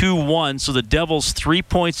 2-1, so the Devils 3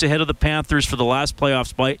 points ahead of the Panthers for the last playoff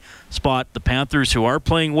spot. The Panthers, who are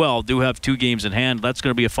playing well, do have 2 games in hand. That's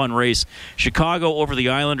going to be a fun race. Chicago over the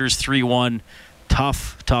Islanders 3-1.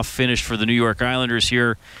 Tough finish for the New York Islanders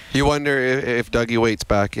here. You wonder if Dougie Waite's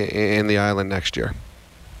back in the Island next year.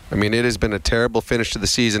 I mean, it has been a terrible finish to the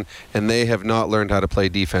season, and they have not learned how to play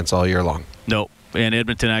defense all year long. No, and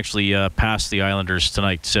Edmonton actually passed the Islanders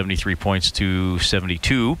tonight, 73 points to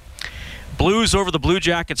 72. Blues over the Blue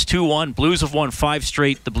Jackets 2-1. Blues have won 5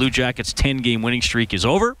 straight. The Blue Jackets' 10-game winning streak is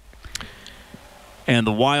over. And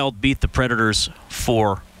the Wild beat the Predators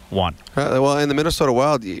 4-1. Well, and the Minnesota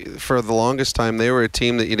Wild, for the longest time, they were a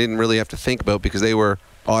team that you didn't really have to think about because they were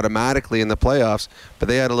automatically in the playoffs, but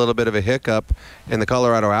they had a little bit of a hiccup, and the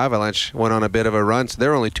Colorado Avalanche went on a bit of a run, so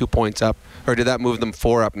they're only 2 points up. Or did that move them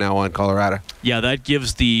 4 up now on Colorado? Yeah, that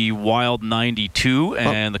gives the Wild 92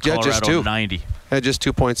 and the Colorado 90. Just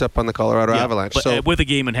 2 points up on the Colorado Avalanche. But, with a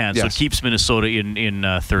game in hand, so it keeps Minnesota in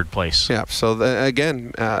third place. Yeah, so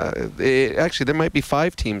again, actually there might be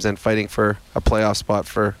 5 teams then fighting for a playoff spot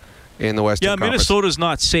in the Western Conference. Minnesota's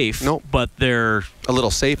not safe, but they're a little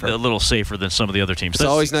safer. A little safer than some of the other teams. It's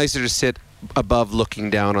always nicer to sit above looking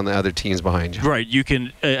down on the other teams behind you. Right, you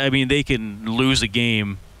can, they can lose a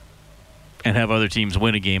game and have other teams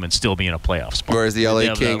win a game and still be in a playoff spot. Whereas the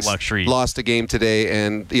LA Kings lost a game today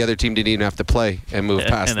and the other team didn't even have to play and move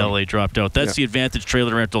past them. And LA dropped out. That's the Advantage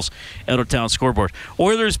Trailer Rentals out-of-town scoreboard.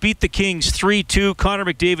 Oilers beat the Kings 3-2. Connor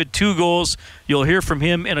McDavid, 2 goals. You'll hear from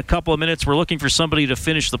him in a couple of minutes. We're looking for somebody to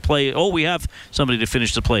finish the play. Oh, we have somebody to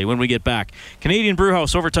finish the play when we get back. Canadian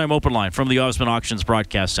Brewhouse Overtime Open Line from the Osmond Auctions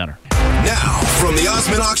Broadcast Center. Now, from the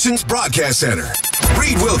Osmond Auctions Broadcast Center,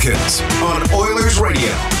 Reed Wilkins on Oilers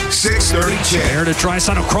Radio, 630 CHED. There to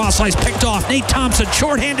Draisaitl, cross slice picked off. Nate Thompson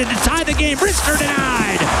shorthanded to tie the game. Wrister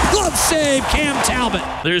denied. Glove save, Cam Talbot.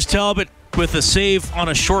 There's Talbot with a save on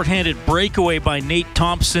a shorthanded breakaway by Nate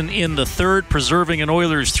Thompson in the third, preserving an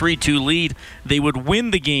Oilers 3-2 lead. They would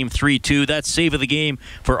win the game 3-2. That's save of the game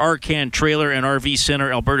for Arcan Trailer and RV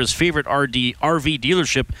Center, Alberta's favorite RV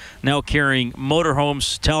dealership, now carrying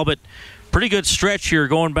motorhomes. Talbot, pretty good stretch here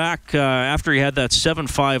going back after he had that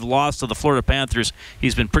 7-5 loss to the Florida Panthers.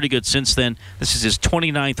 He's been pretty good since then. This is his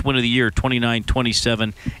 29th win of the year, 29,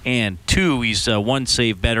 27, and 2. He's 1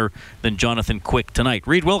 save better than Jonathan Quick tonight.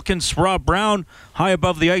 Reed Wilkins, Rob Brown, high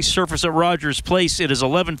above the ice surface at Rogers Place. It is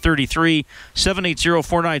 11:33.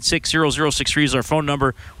 780-496-0063 is our phone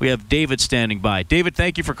number. We have David standing by. David,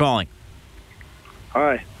 thank you for calling.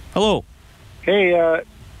 Hi. Hello. Hey,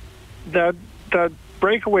 that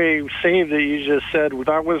breakaway save that you just said,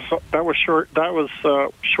 that was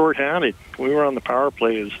shorthanded. We were on the power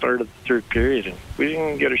play at the start of the third period and we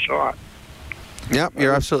didn't get a shot. Yep,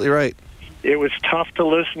 you're absolutely right. It was tough to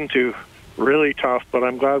listen to, really tough, but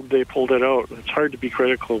I'm glad they pulled it out. It's hard to be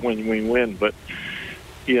critical when we win, but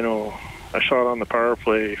a shot on the power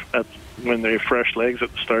play when they have fresh legs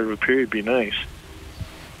at the start of a period would be nice.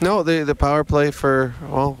 No, the power play for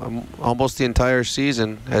almost the entire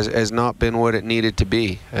season has not been what it needed to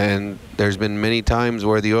be, and there's been many times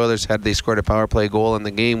where the Oilers, had they scored a power play goal in the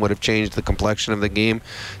game, would have changed the complexion of the game.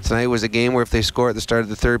 Tonight was a game where if they score at the start of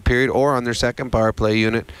the third period or on their second power play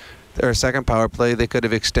unit, or second power play, they could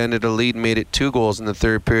have extended a lead and made it 2 goals in the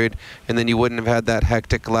third period, and then you wouldn't have had that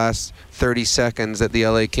hectic last 30 seconds that the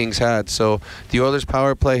LA Kings had. So the Oilers'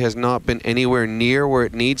 power play has not been anywhere near where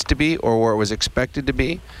it needs to be or where it was expected to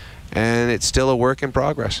be, and it's still a work in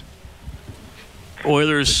progress.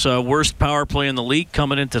 Oilers' worst power play in the league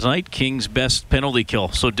coming in tonight. Kings' best penalty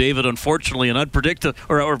kill. So, David, unfortunately, an unpredictable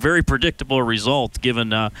or very predictable result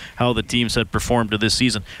given how the teams had performed this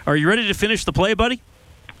season. Are you ready to finish the play, buddy?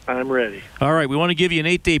 I'm ready. All right, we want to give you an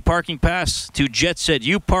 8-day parking pass to Jet Set.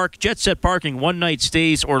 You park Jet Set Parking, one-night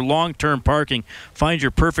stays or long-term parking. Find your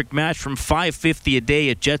perfect match from $5.50 a day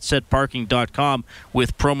at jetsetparking.com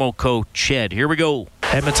with promo code CHED. Here we go.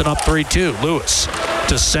 Edmonton up 3-2. Lewis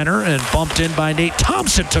to center and bumped in by Nate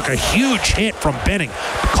Thompson. Took a huge hit from Benning.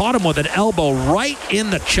 Caught him with an elbow right in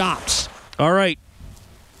the chops. All right.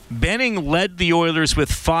 Benning led the Oilers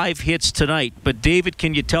with 5 hits tonight, but David,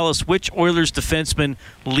 can you tell us which Oilers defenseman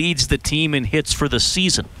leads the team in hits for the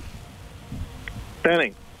season?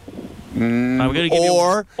 Benning. I'm gonna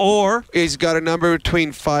give or he's got a number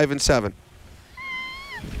between 5 and 7.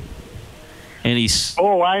 And he's...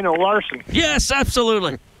 Oh, I know, Larson. Yes,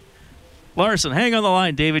 absolutely. Larson, hang on the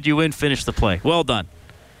line, David. You win. Finish the play. Well done.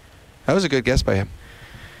 That was a good guess by him.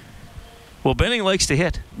 Well, Benning likes to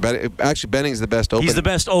hit. Actually, Benning's the best open. He's the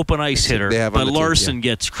best open ice hitter, but Larson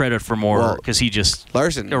gets credit for more because he just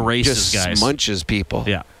erases guys. Munches people.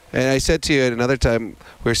 Yeah. And I said to you at another time,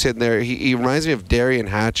 we were sitting there, he reminds me of Darian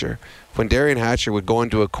Hatcher. When Darian Hatcher would go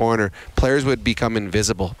into a corner, players would become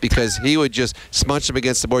invisible because he would just smudge them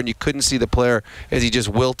against the board and you couldn't see the player as he just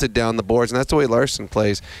wilted down the boards. And that's the way Larson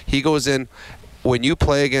plays. He goes in. When you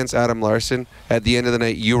play against Adam Larson, at the end of the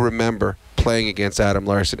night, you remember playing against Adam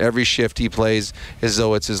Larson. Every shift he plays as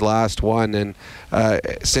though it's his last one. And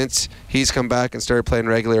since he's come back and started playing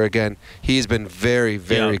regular again, he's been very,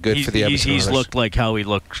 very good for the Edmonton Oilers. He's looked like how he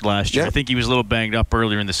looked last year. I think he was a little banged up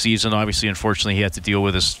earlier in the season. Obviously, unfortunately, he had to deal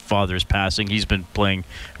with his father's passing. He's been playing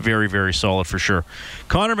very, very solid for sure.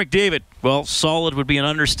 Connor McDavid, well, solid would be an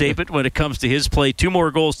understatement when it comes to his play. 2 more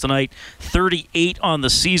goals tonight, 38 on the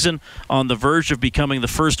season, on the verge of becoming the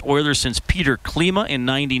first Oiler since Peter Klima in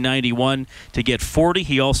 90-91 to get 40.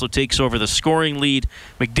 He also takes over the scoring lead.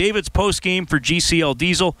 McDavid's postgame for GCL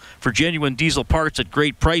Diesel. For genuine diesel parts at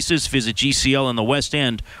great prices, visit GCL in the West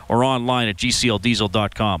End or online at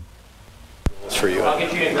gcldiesel.com. For you,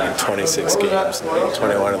 26 games,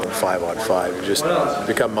 21 of them 5-on-5. You just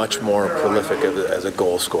become much more prolific as a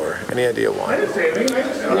goal scorer. Any idea why?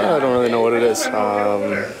 Yeah, I don't really know what it is.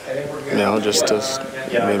 Just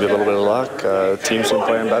maybe a little bit of luck. The team's been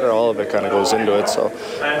playing better. All of it kind of goes into it. So,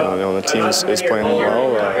 the team is playing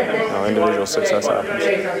well. Individual success happens.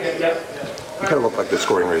 You kind of look like the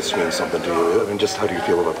scoring race means something to you. I mean, just how do you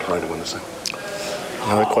feel about trying to win this thing?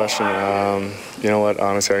 Another question. You know what?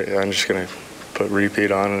 Honestly, I'm just going to put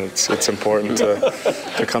repeat on it. It's important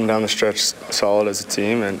to come down the stretch solid as a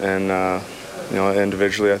team, and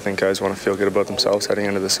individually, I think guys want to feel good about themselves heading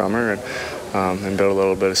into the summer and build a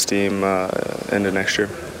little bit of steam into next year.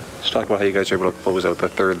 Let's talk about how you guys are able to close out the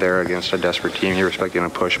third there against a desperate team. You're expecting a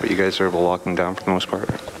push, but you guys are able to lock them down for the most part.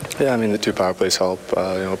 Yeah, the 2 power plays help.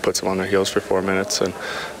 Puts them on their heels for 4 minutes, and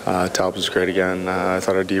Talbot was great again. I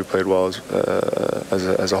thought our D played well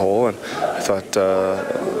as a whole, and I thought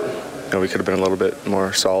we could have been a little bit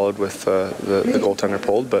more solid with the goaltender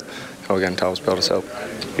pulled, but again, Talbot's bailed us out.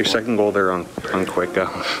 Your second goal there on Quick,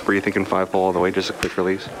 were you thinking 5-hole all the way, just a quick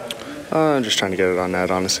release? Just trying to get it on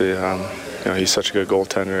net, honestly. He's such a good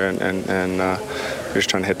goaltender, and we're just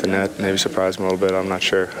trying to hit the net, maybe surprise him a little bit. I'm not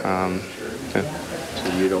sure. So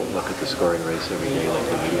you don't look at the scoring race every day like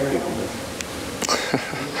the media people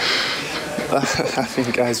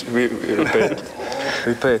do? Guys, we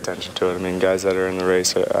pay attention to it. Guys that are in the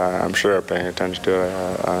race, I'm sure are paying attention to it.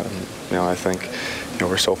 I think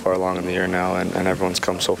we're so far along in the year now, and everyone's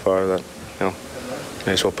come so far that you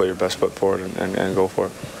may as well put your best foot forward and go for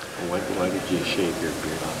it. Why did you shave your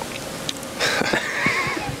beard off?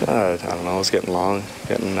 I don't know. It's getting long,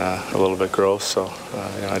 getting a little bit gross. So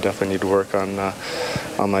I definitely need to work on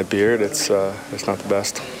my beard. It's not the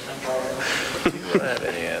best. You don't have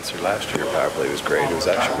any answer. Last year, your power play was great. It was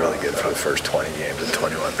actually really good for the first 20 games at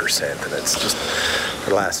 21%, and it's just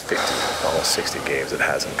for the last 50, almost 60 games, it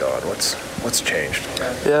hasn't gone. What's changed?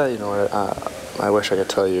 Yeah, I wish I could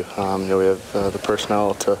tell you. We have the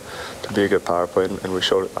personnel to be a good power play, and we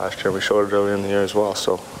showed it last year. We showed it early in the year as well.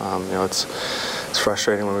 So, it's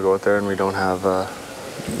frustrating when we go out there and we don't have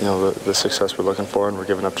the success we're looking for, and we're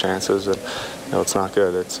giving up chances, and it's not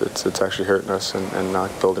good. It's actually hurting us and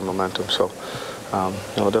not building momentum. So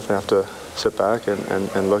we'll definitely have to sit back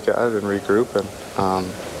and look at it and regroup, and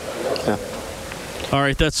All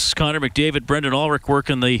right, that's Connor McDavid. Brendan Ulrich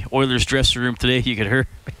working the Oilers dressing room today. You could hear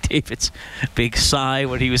McDavid's big sigh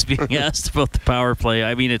when he was being asked about the power play.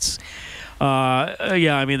 I mean, it's we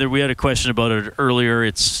had a question about it earlier.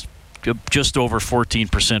 It's just over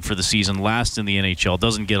 14% for the season, last in the NHL.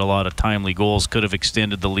 Doesn't get a lot of timely goals. Could have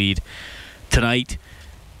extended the lead tonight.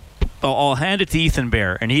 I'll hand it to Ethan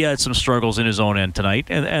Bear, and he had some struggles in his own end tonight,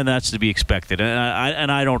 and that's to be expected.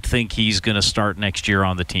 And I don't think he's going to start next year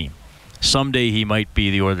on the team. Someday he might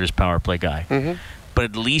be the Oilers' power play guy. Mm-hmm. But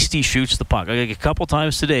at least he shoots the puck. Like a couple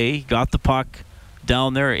times today, he got the puck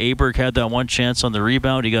down there. Aberg had that one chance on the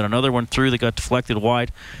rebound. He got another one through that got deflected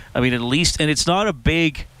wide. I mean, at least, and it's not a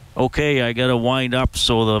big, okay, I got to wind up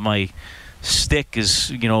so that my stick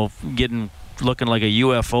is, looking like a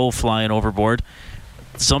UFO flying overboard.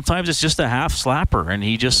 Sometimes it's just a half slapper, and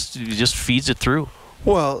he just feeds it through.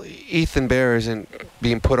 Well, Ethan Bear isn't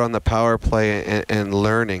being put on the power play and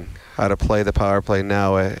learning how to play the power play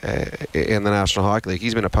now in the National Hockey League.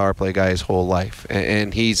 He's been a power play guy his whole life,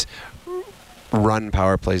 and he's run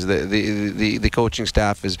power plays. The coaching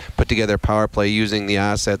staff has put together power play using the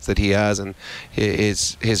assets that he has, and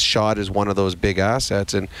his shot is one of those big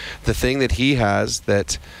assets. And the thing that he has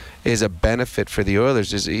that is a benefit for the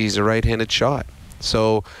Oilers is he's a right-handed shot.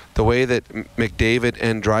 So the way that McDavid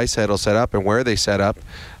and Draisaitl set up and where they set up,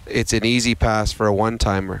 it's an easy pass for a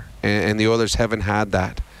one-timer, and the Oilers haven't had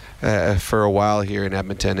that for a while here in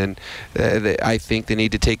Edmonton, and I think they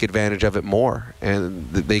need to take advantage of it more.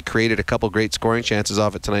 And they created a couple great scoring chances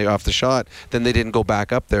off it tonight, off the shot. Then they didn't go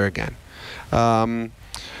back up there again.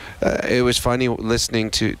 It was funny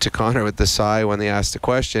listening to Connor with the sigh when they asked the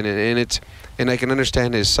question, and I can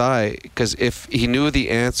understand his sigh, because if he knew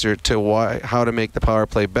the answer to how to make the power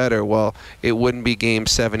play better, well, it wouldn't be game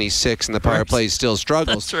 76 and the power play still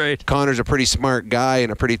struggles. That's right. Connor's a pretty smart guy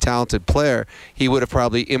and a pretty talented player. He would have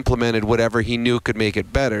probably implemented whatever he knew could make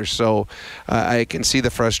it better. So I can see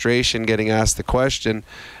the frustration getting asked the question.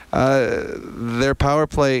 Their power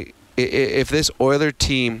play, if this Oiler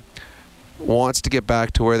team wants to get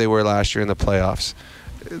back to where they were last year in the playoffs,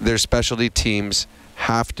 their specialty teams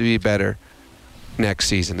have to be better next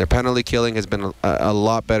season. Their penalty killing has been a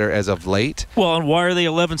lot better as of late. Well, and why are they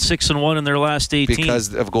 11-6-1 in their last 18?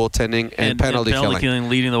 Because of goaltending and penalty killing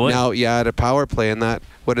leading the way. Now, you add a power play in that.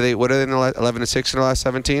 What are they in 11-6 in the last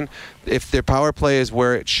 17? If their power play is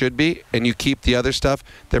where it should be, and you keep the other stuff,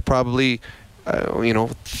 they're probably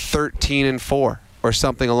 13-4. Or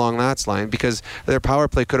something along that line, because their power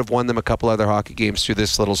play could have won them a couple other hockey games through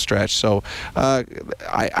this little stretch. So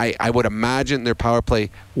I would imagine their power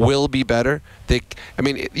play will be better.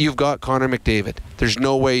 You've got Connor McDavid. There's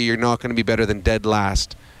no way you're not going to be better than dead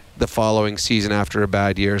last the following season after a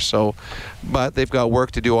bad year. So, but they've got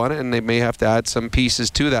work to do on it, and they may have to add some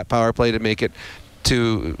pieces to that power play to make it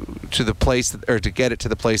to the place, or to get it to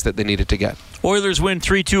the place that they need it to get. Oilers win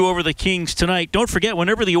 3-2 over the Kings tonight. Don't forget,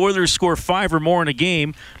 whenever the Oilers score 5 or more in a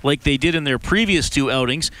game, like they did in their previous 2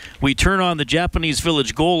 outings, we turn on the Japanese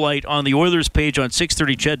Village goal light on the Oilers page on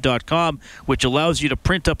 630ched.com, which allows you to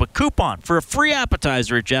print up a coupon for a free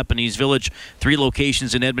appetizer at Japanese Village. 3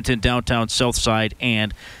 locations in Edmonton, downtown, south side,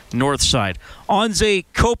 and north side. Anze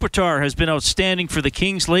Kopitar has been outstanding for the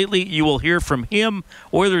Kings lately. You will hear from him.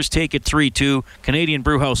 Oilers take it 3-2. Canadian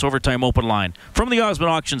Brewhouse Overtime Open Line from the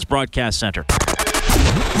Osmond Auctions Broadcast Center.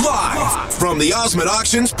 Live from the Osmond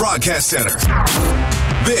Auctions Broadcast Center.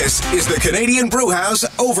 This is the Canadian Brewhouse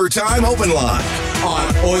Overtime Open Line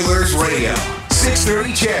on Oilers Radio.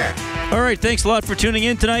 630 CHED. All right, thanks a lot for tuning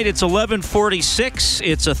in tonight. It's 11:46.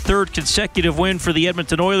 It's a third consecutive win for the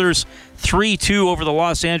Edmonton Oilers. 3-2 over the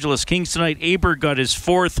Los Angeles Kings tonight. Aberg got his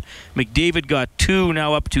 4th. McDavid got 2,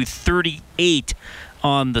 now up to 38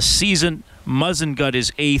 on the season. Muzzin got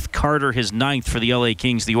his 8th, Carter his 9th for the LA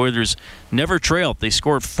Kings. The Oilers never trailed. They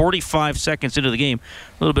scored 45 seconds into the game.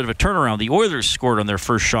 A little bit of a turnaround. The Oilers scored on their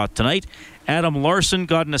first shot tonight. Adam Larson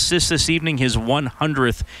got an assist this evening, his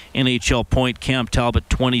 100th NHL point. Cam Talbot,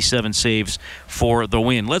 27 saves for the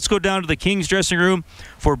win. Let's go down to the Kings dressing room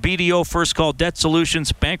for BDO First Call Debt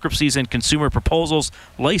Solutions, Bankruptcies and Consumer Proposals,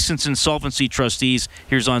 Licensed Insolvency Trustees.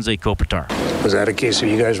 Here's Anze Kopitar. Was that a case of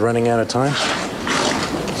you guys running out of time?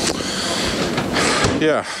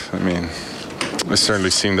 Yeah, it certainly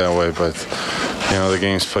seemed that way, but, the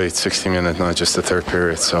game's played 60 minutes, not just the third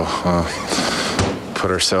period, so put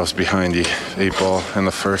ourselves behind the 8 ball in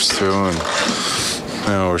the first 2, and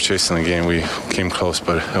we're chasing the game. We came close,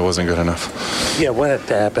 but it wasn't good enough. Yeah, what had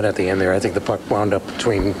to happen at the end there? I think the puck wound up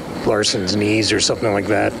between Larson's knees or something like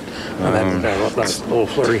that. And that last little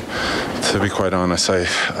flurry. To be quite honest,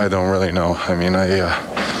 I don't really know. I mean, I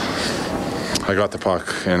got the puck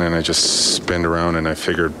and then I just spinned around and I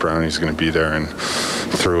figured Brownie's going to be there and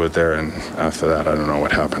threw it there. And after that, I don't know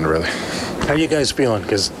what happened really. How are you guys feeling?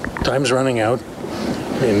 Because time's running out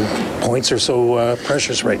and points are so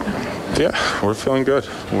precious right now. Yeah, we're feeling good.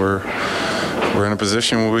 We're in a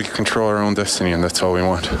position where we can control our own destiny, and that's all we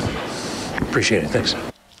want. Appreciate it. Thanks.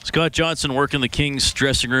 Scott Johnson working the Kings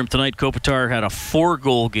dressing room tonight. Kopitar had a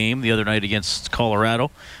 4-goal game the other night against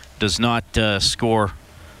Colorado. Does not score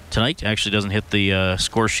tonight. Actually doesn't hit the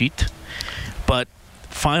score sheet. But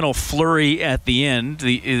final flurry at the end.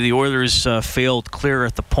 The Oilers failed clear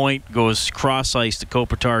at the point. Goes cross ice to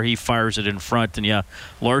Kopitar. He fires it in front. And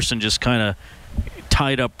Larson just kind of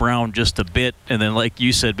tied up Brown just a bit, and then, like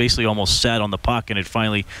you said, basically almost sat on the puck, and it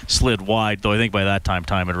finally slid wide, though I think by that time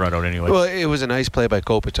had run out anyway. Well, it was a nice play by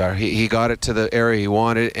Kopitar. He got it to the area he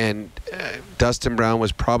wanted, and Dustin Brown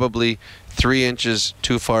was probably 3 inches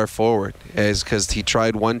too far forward, because he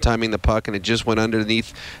tried one-timing the puck and it just went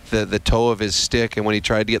underneath the toe of his stick, and when he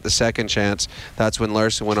tried to get the second chance, that's when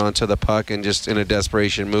Larson went onto the puck and just in a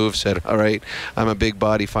desperation move said, all right, I'm a big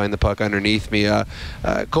body, find the puck underneath me.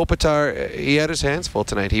 Kopitar, he had his hands full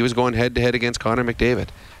tonight. He was going head-to-head against Connor McDavid,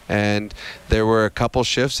 and there were a couple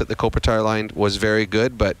shifts that the Kopitar line was very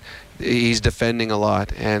good, but he's defending a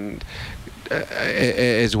lot, and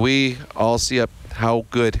as we all see up how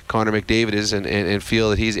good Connor McDavid is and feel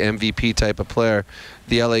that he's MVP type of player,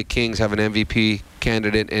 the LA Kings have an MVP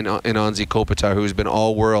candidate in Anze Kopitar, who's been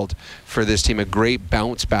all world for this team. A great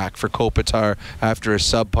bounce back for Kopitar after a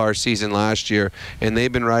subpar season last year, and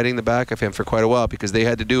they've been riding the back of him for quite a while because they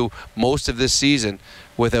had to do most of this season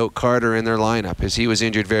without Carter in their lineup as he was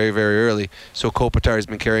injured very, very early. So Kopitar has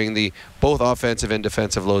been carrying the both offensive and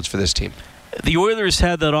defensive loads for this team. The Oilers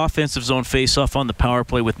had that offensive zone face-off on the power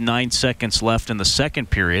play with 9 seconds left in the second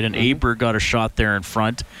period, and Aber got a shot there in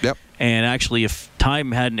front. Yep. And actually, if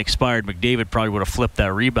time hadn't expired, McDavid probably would have flipped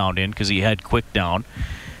that rebound in because he had quick down.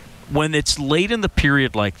 When it's late in the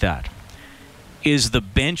period like that, is the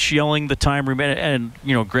bench yelling the time remaining? And,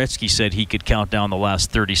 Gretzky said he could count down the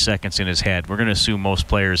last 30 seconds in his head. We're going to assume most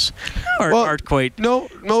players aren't quite... No,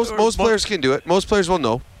 most players can do it. Most players will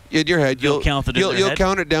know. In your head, you'll count it. You'll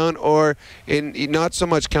count it down, or not so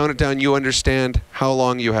much count it down. You understand how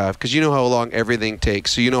long you have because you know how long everything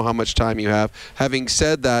takes, so you know how much time you have. Having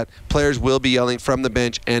said that, players will be yelling from the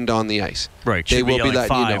bench and on the ice. Right, they will be letting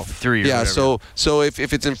 5, you know. 3, or yeah. whatever. So if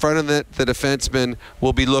it's in front of the defenseman,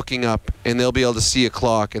 will be looking up and they'll be able to see a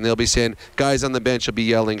clock and they'll be saying, guys on the bench will be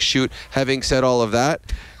yelling, shoot. Having said all of that,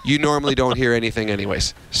 you normally don't hear anything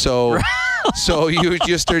anyways. So. So you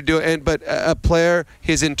just are doing, but a player,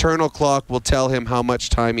 his internal clock will tell him how much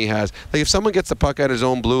time he has. Like if someone gets the puck at his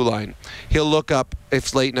own blue line, he'll look up, if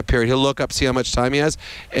it's late in a period, he'll look up, see how much time he has,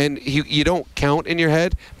 and you don't count in your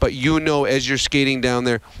head, but you know as you're skating down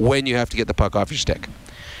there when you have to get the puck off your stick.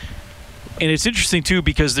 And it's interesting too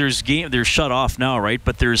because they're shut off now, right?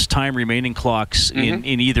 But there's time remaining clocks in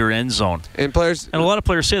either end zone. And a lot of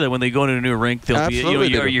players say that when they go into a new rink, they'll be.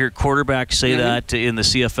 You hear quarterbacks say that in the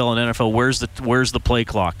CFL and NFL. Where's the play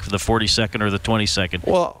clock? The 40-second or the 20-second?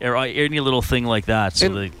 Well, or any little thing like that. So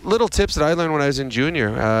little tips that I learned when I was in junior.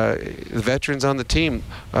 The veterans on the team,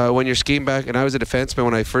 when you're skiing back, and I was a defenseman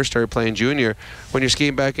when I first started playing junior. When you're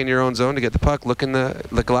skiing back in your own zone to get the puck, look in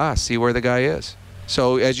the glass, see where the guy is.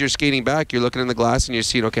 So as you're skating back, you're looking in the glass and you're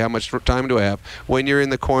seeing, okay, how much time do I have? When you're in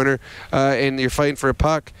the corner and you're fighting for a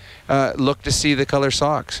puck, look to see the color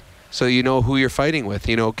socks. So you know who you're fighting with.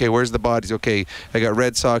 You know, okay, where's the bodies? Okay, I got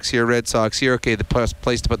red socks here, red socks here. Okay, the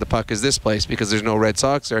place to put the puck is this place because there's no red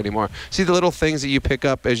socks there anymore. See the little things that you pick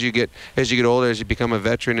up as you get older, as you become a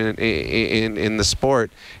veteran in the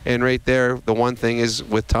sport. And right there, the one thing is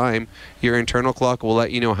with time, your internal clock will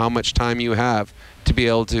let you know how much time you have to be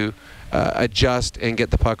able to adjust and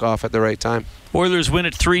get the puck off at the right time. Oilers win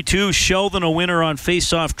at 3-2. Sheldon a winner on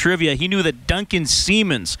face-off trivia. He knew that Duncan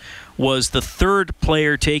Siemens was the third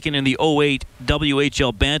player taken in the 2008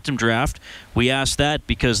 WHL Bantam draft. We asked that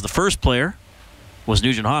because the first player was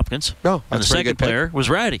Nugent Hopkins. Oh, and the second player was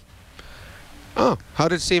Ratty. Oh, how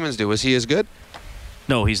did Siemens do? Was he as good?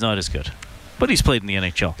 No, he's not as good. But he's played in the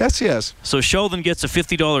NHL. Yes, he has. So Sheldon gets a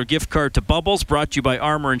 $50 gift card to Bubbles, brought to you by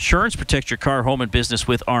Armor Insurance. Protect your car, home, and business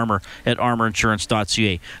with Armor at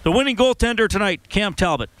armorinsurance.ca. The winning goaltender tonight, Cam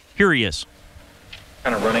Talbot. Here he is.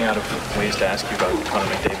 Kind of running out of ways to ask you about Connor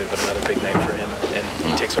McDavid, but another big night for him. And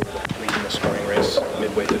he takes over the lead in the scoring race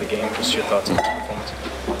midway through the game. What's your thoughts on his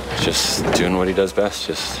performance? just doing what he does best,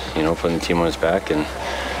 just, putting the team on his back and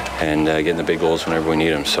getting the big goals whenever we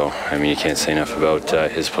need them. So, I mean, you can't say enough about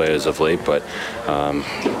his play as of late, but,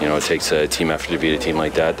 it takes a team effort to beat a team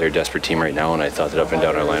like that. They're a desperate team right now, and I thought that up and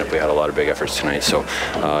down our lineup we had a lot of big efforts tonight. So,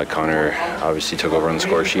 Connor obviously took over on the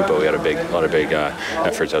score sheet, but we had a lot of big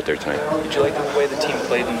efforts out there tonight. Did you like the way the team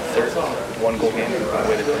played in the third one-goal game, the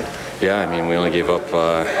way they played? Yeah, I mean, we only gave up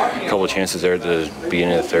a couple of chances there at the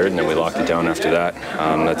beginning of the third, and then we locked it down after that.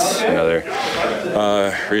 That's another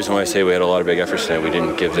reason why I say we had a lot of big efforts tonight. We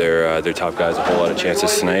didn't give their top guys a whole lot of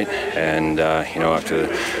chances tonight, and after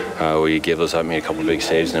we gave those up, made a couple of big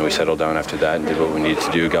saves, and then we settled down after that and did what we needed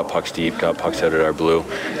to do. Got pucks deep, got pucks out at our blue,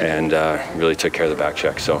 and really took care of the back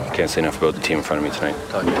check. So can't say enough about the team in front of me tonight.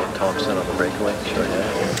 Talking about Thompson on the breakaway. Sure,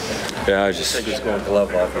 yeah, I just. I think he's going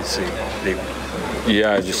glove, obviously.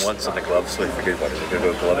 Yeah, I just once in the glove, so I figured, what, is he going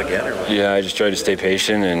to go glove again? Or what? Yeah, I just tried to stay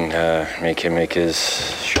patient and make him make his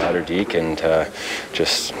shot or deke, and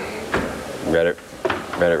just read it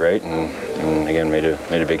right, and again made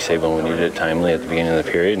a big save when we needed it timely at the beginning of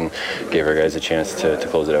the period, and gave our guys a chance to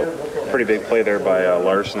close it out. Pretty big play there by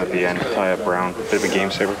Larson at the end, tie up Brown. Bit of a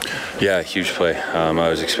game saver. Yeah, huge play. I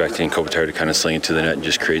was expecting Kopitar to kind of sling it to the net and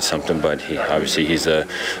just create something, but he's a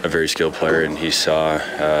very skilled player, and he saw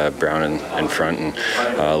Brown in front, and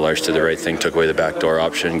Lars did the right thing, took away the backdoor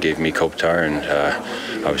option, gave me Kopitar,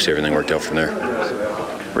 and obviously everything worked out from there.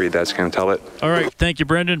 Reed, that's going to tell it. All right, thank you,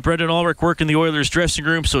 Brendan. Brendan Ulrich working the Oilers dressing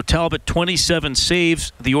room. So Talbot, 27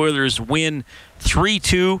 saves. The Oilers win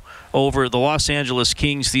 3-2 over the Los Angeles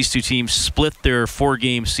Kings. These two teams split their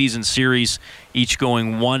 4-game season series, each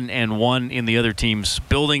going 1-1 in the other team's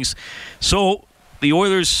buildings. So the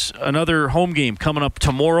Oilers, another home game coming up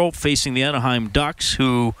tomorrow, facing the Anaheim Ducks,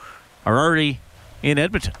 who are already in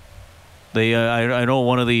Edmonton. I know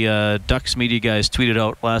one of the Ducks media guys tweeted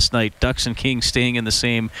out last night, Ducks and Kings staying in the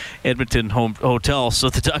same Edmonton hotel. So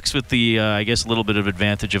the Ducks with the, I guess, a little bit of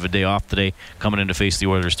advantage of a day off today, coming in to face the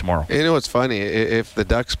Oilers tomorrow. You know what's funny? If the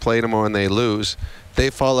Ducks play tomorrow and they lose,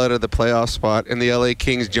 they fall out of the playoff spot, and the LA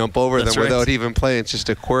Kings jump over them without even playing. It's just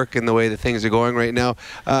a quirk in the way that things are going right now.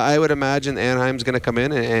 I would imagine Anaheim's going to come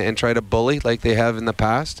in and try to bully like they have in the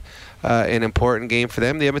past. An important game for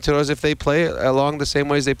them. The Edmonton Oilers, if they play along the same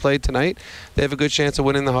way as they played tonight, they have a good chance of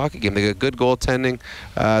winning the hockey game. They got good goaltending.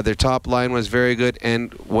 Their top line was very good,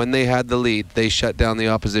 and when they had the lead, they shut down the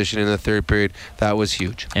opposition in the third period. That was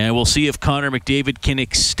huge. And we'll see if Connor McDavid can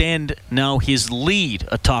extend now his lead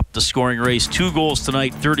atop the scoring race. 2 goals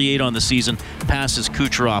tonight, 38 on the season, passes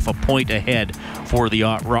Kucherov a point ahead for the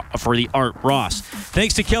Art Ross.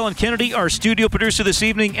 Thanks to Kellen Kennedy, our studio producer this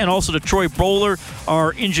evening, and also to Troy Bowler,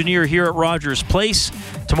 our engineer here at Rogers Place.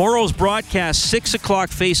 Tomorrow's broadcast, 6 o'clock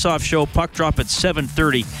face-off show, puck drop at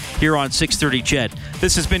 7:30 here on 630 CHED.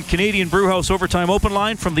 This has been Canadian Brewhouse Overtime Open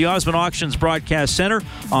Line from the Osmond Auctions Broadcast Center.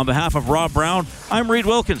 On behalf of Rob Brown, I'm Reed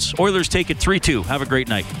Wilkins. Oilers take it 3-2. Have a great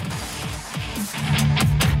night.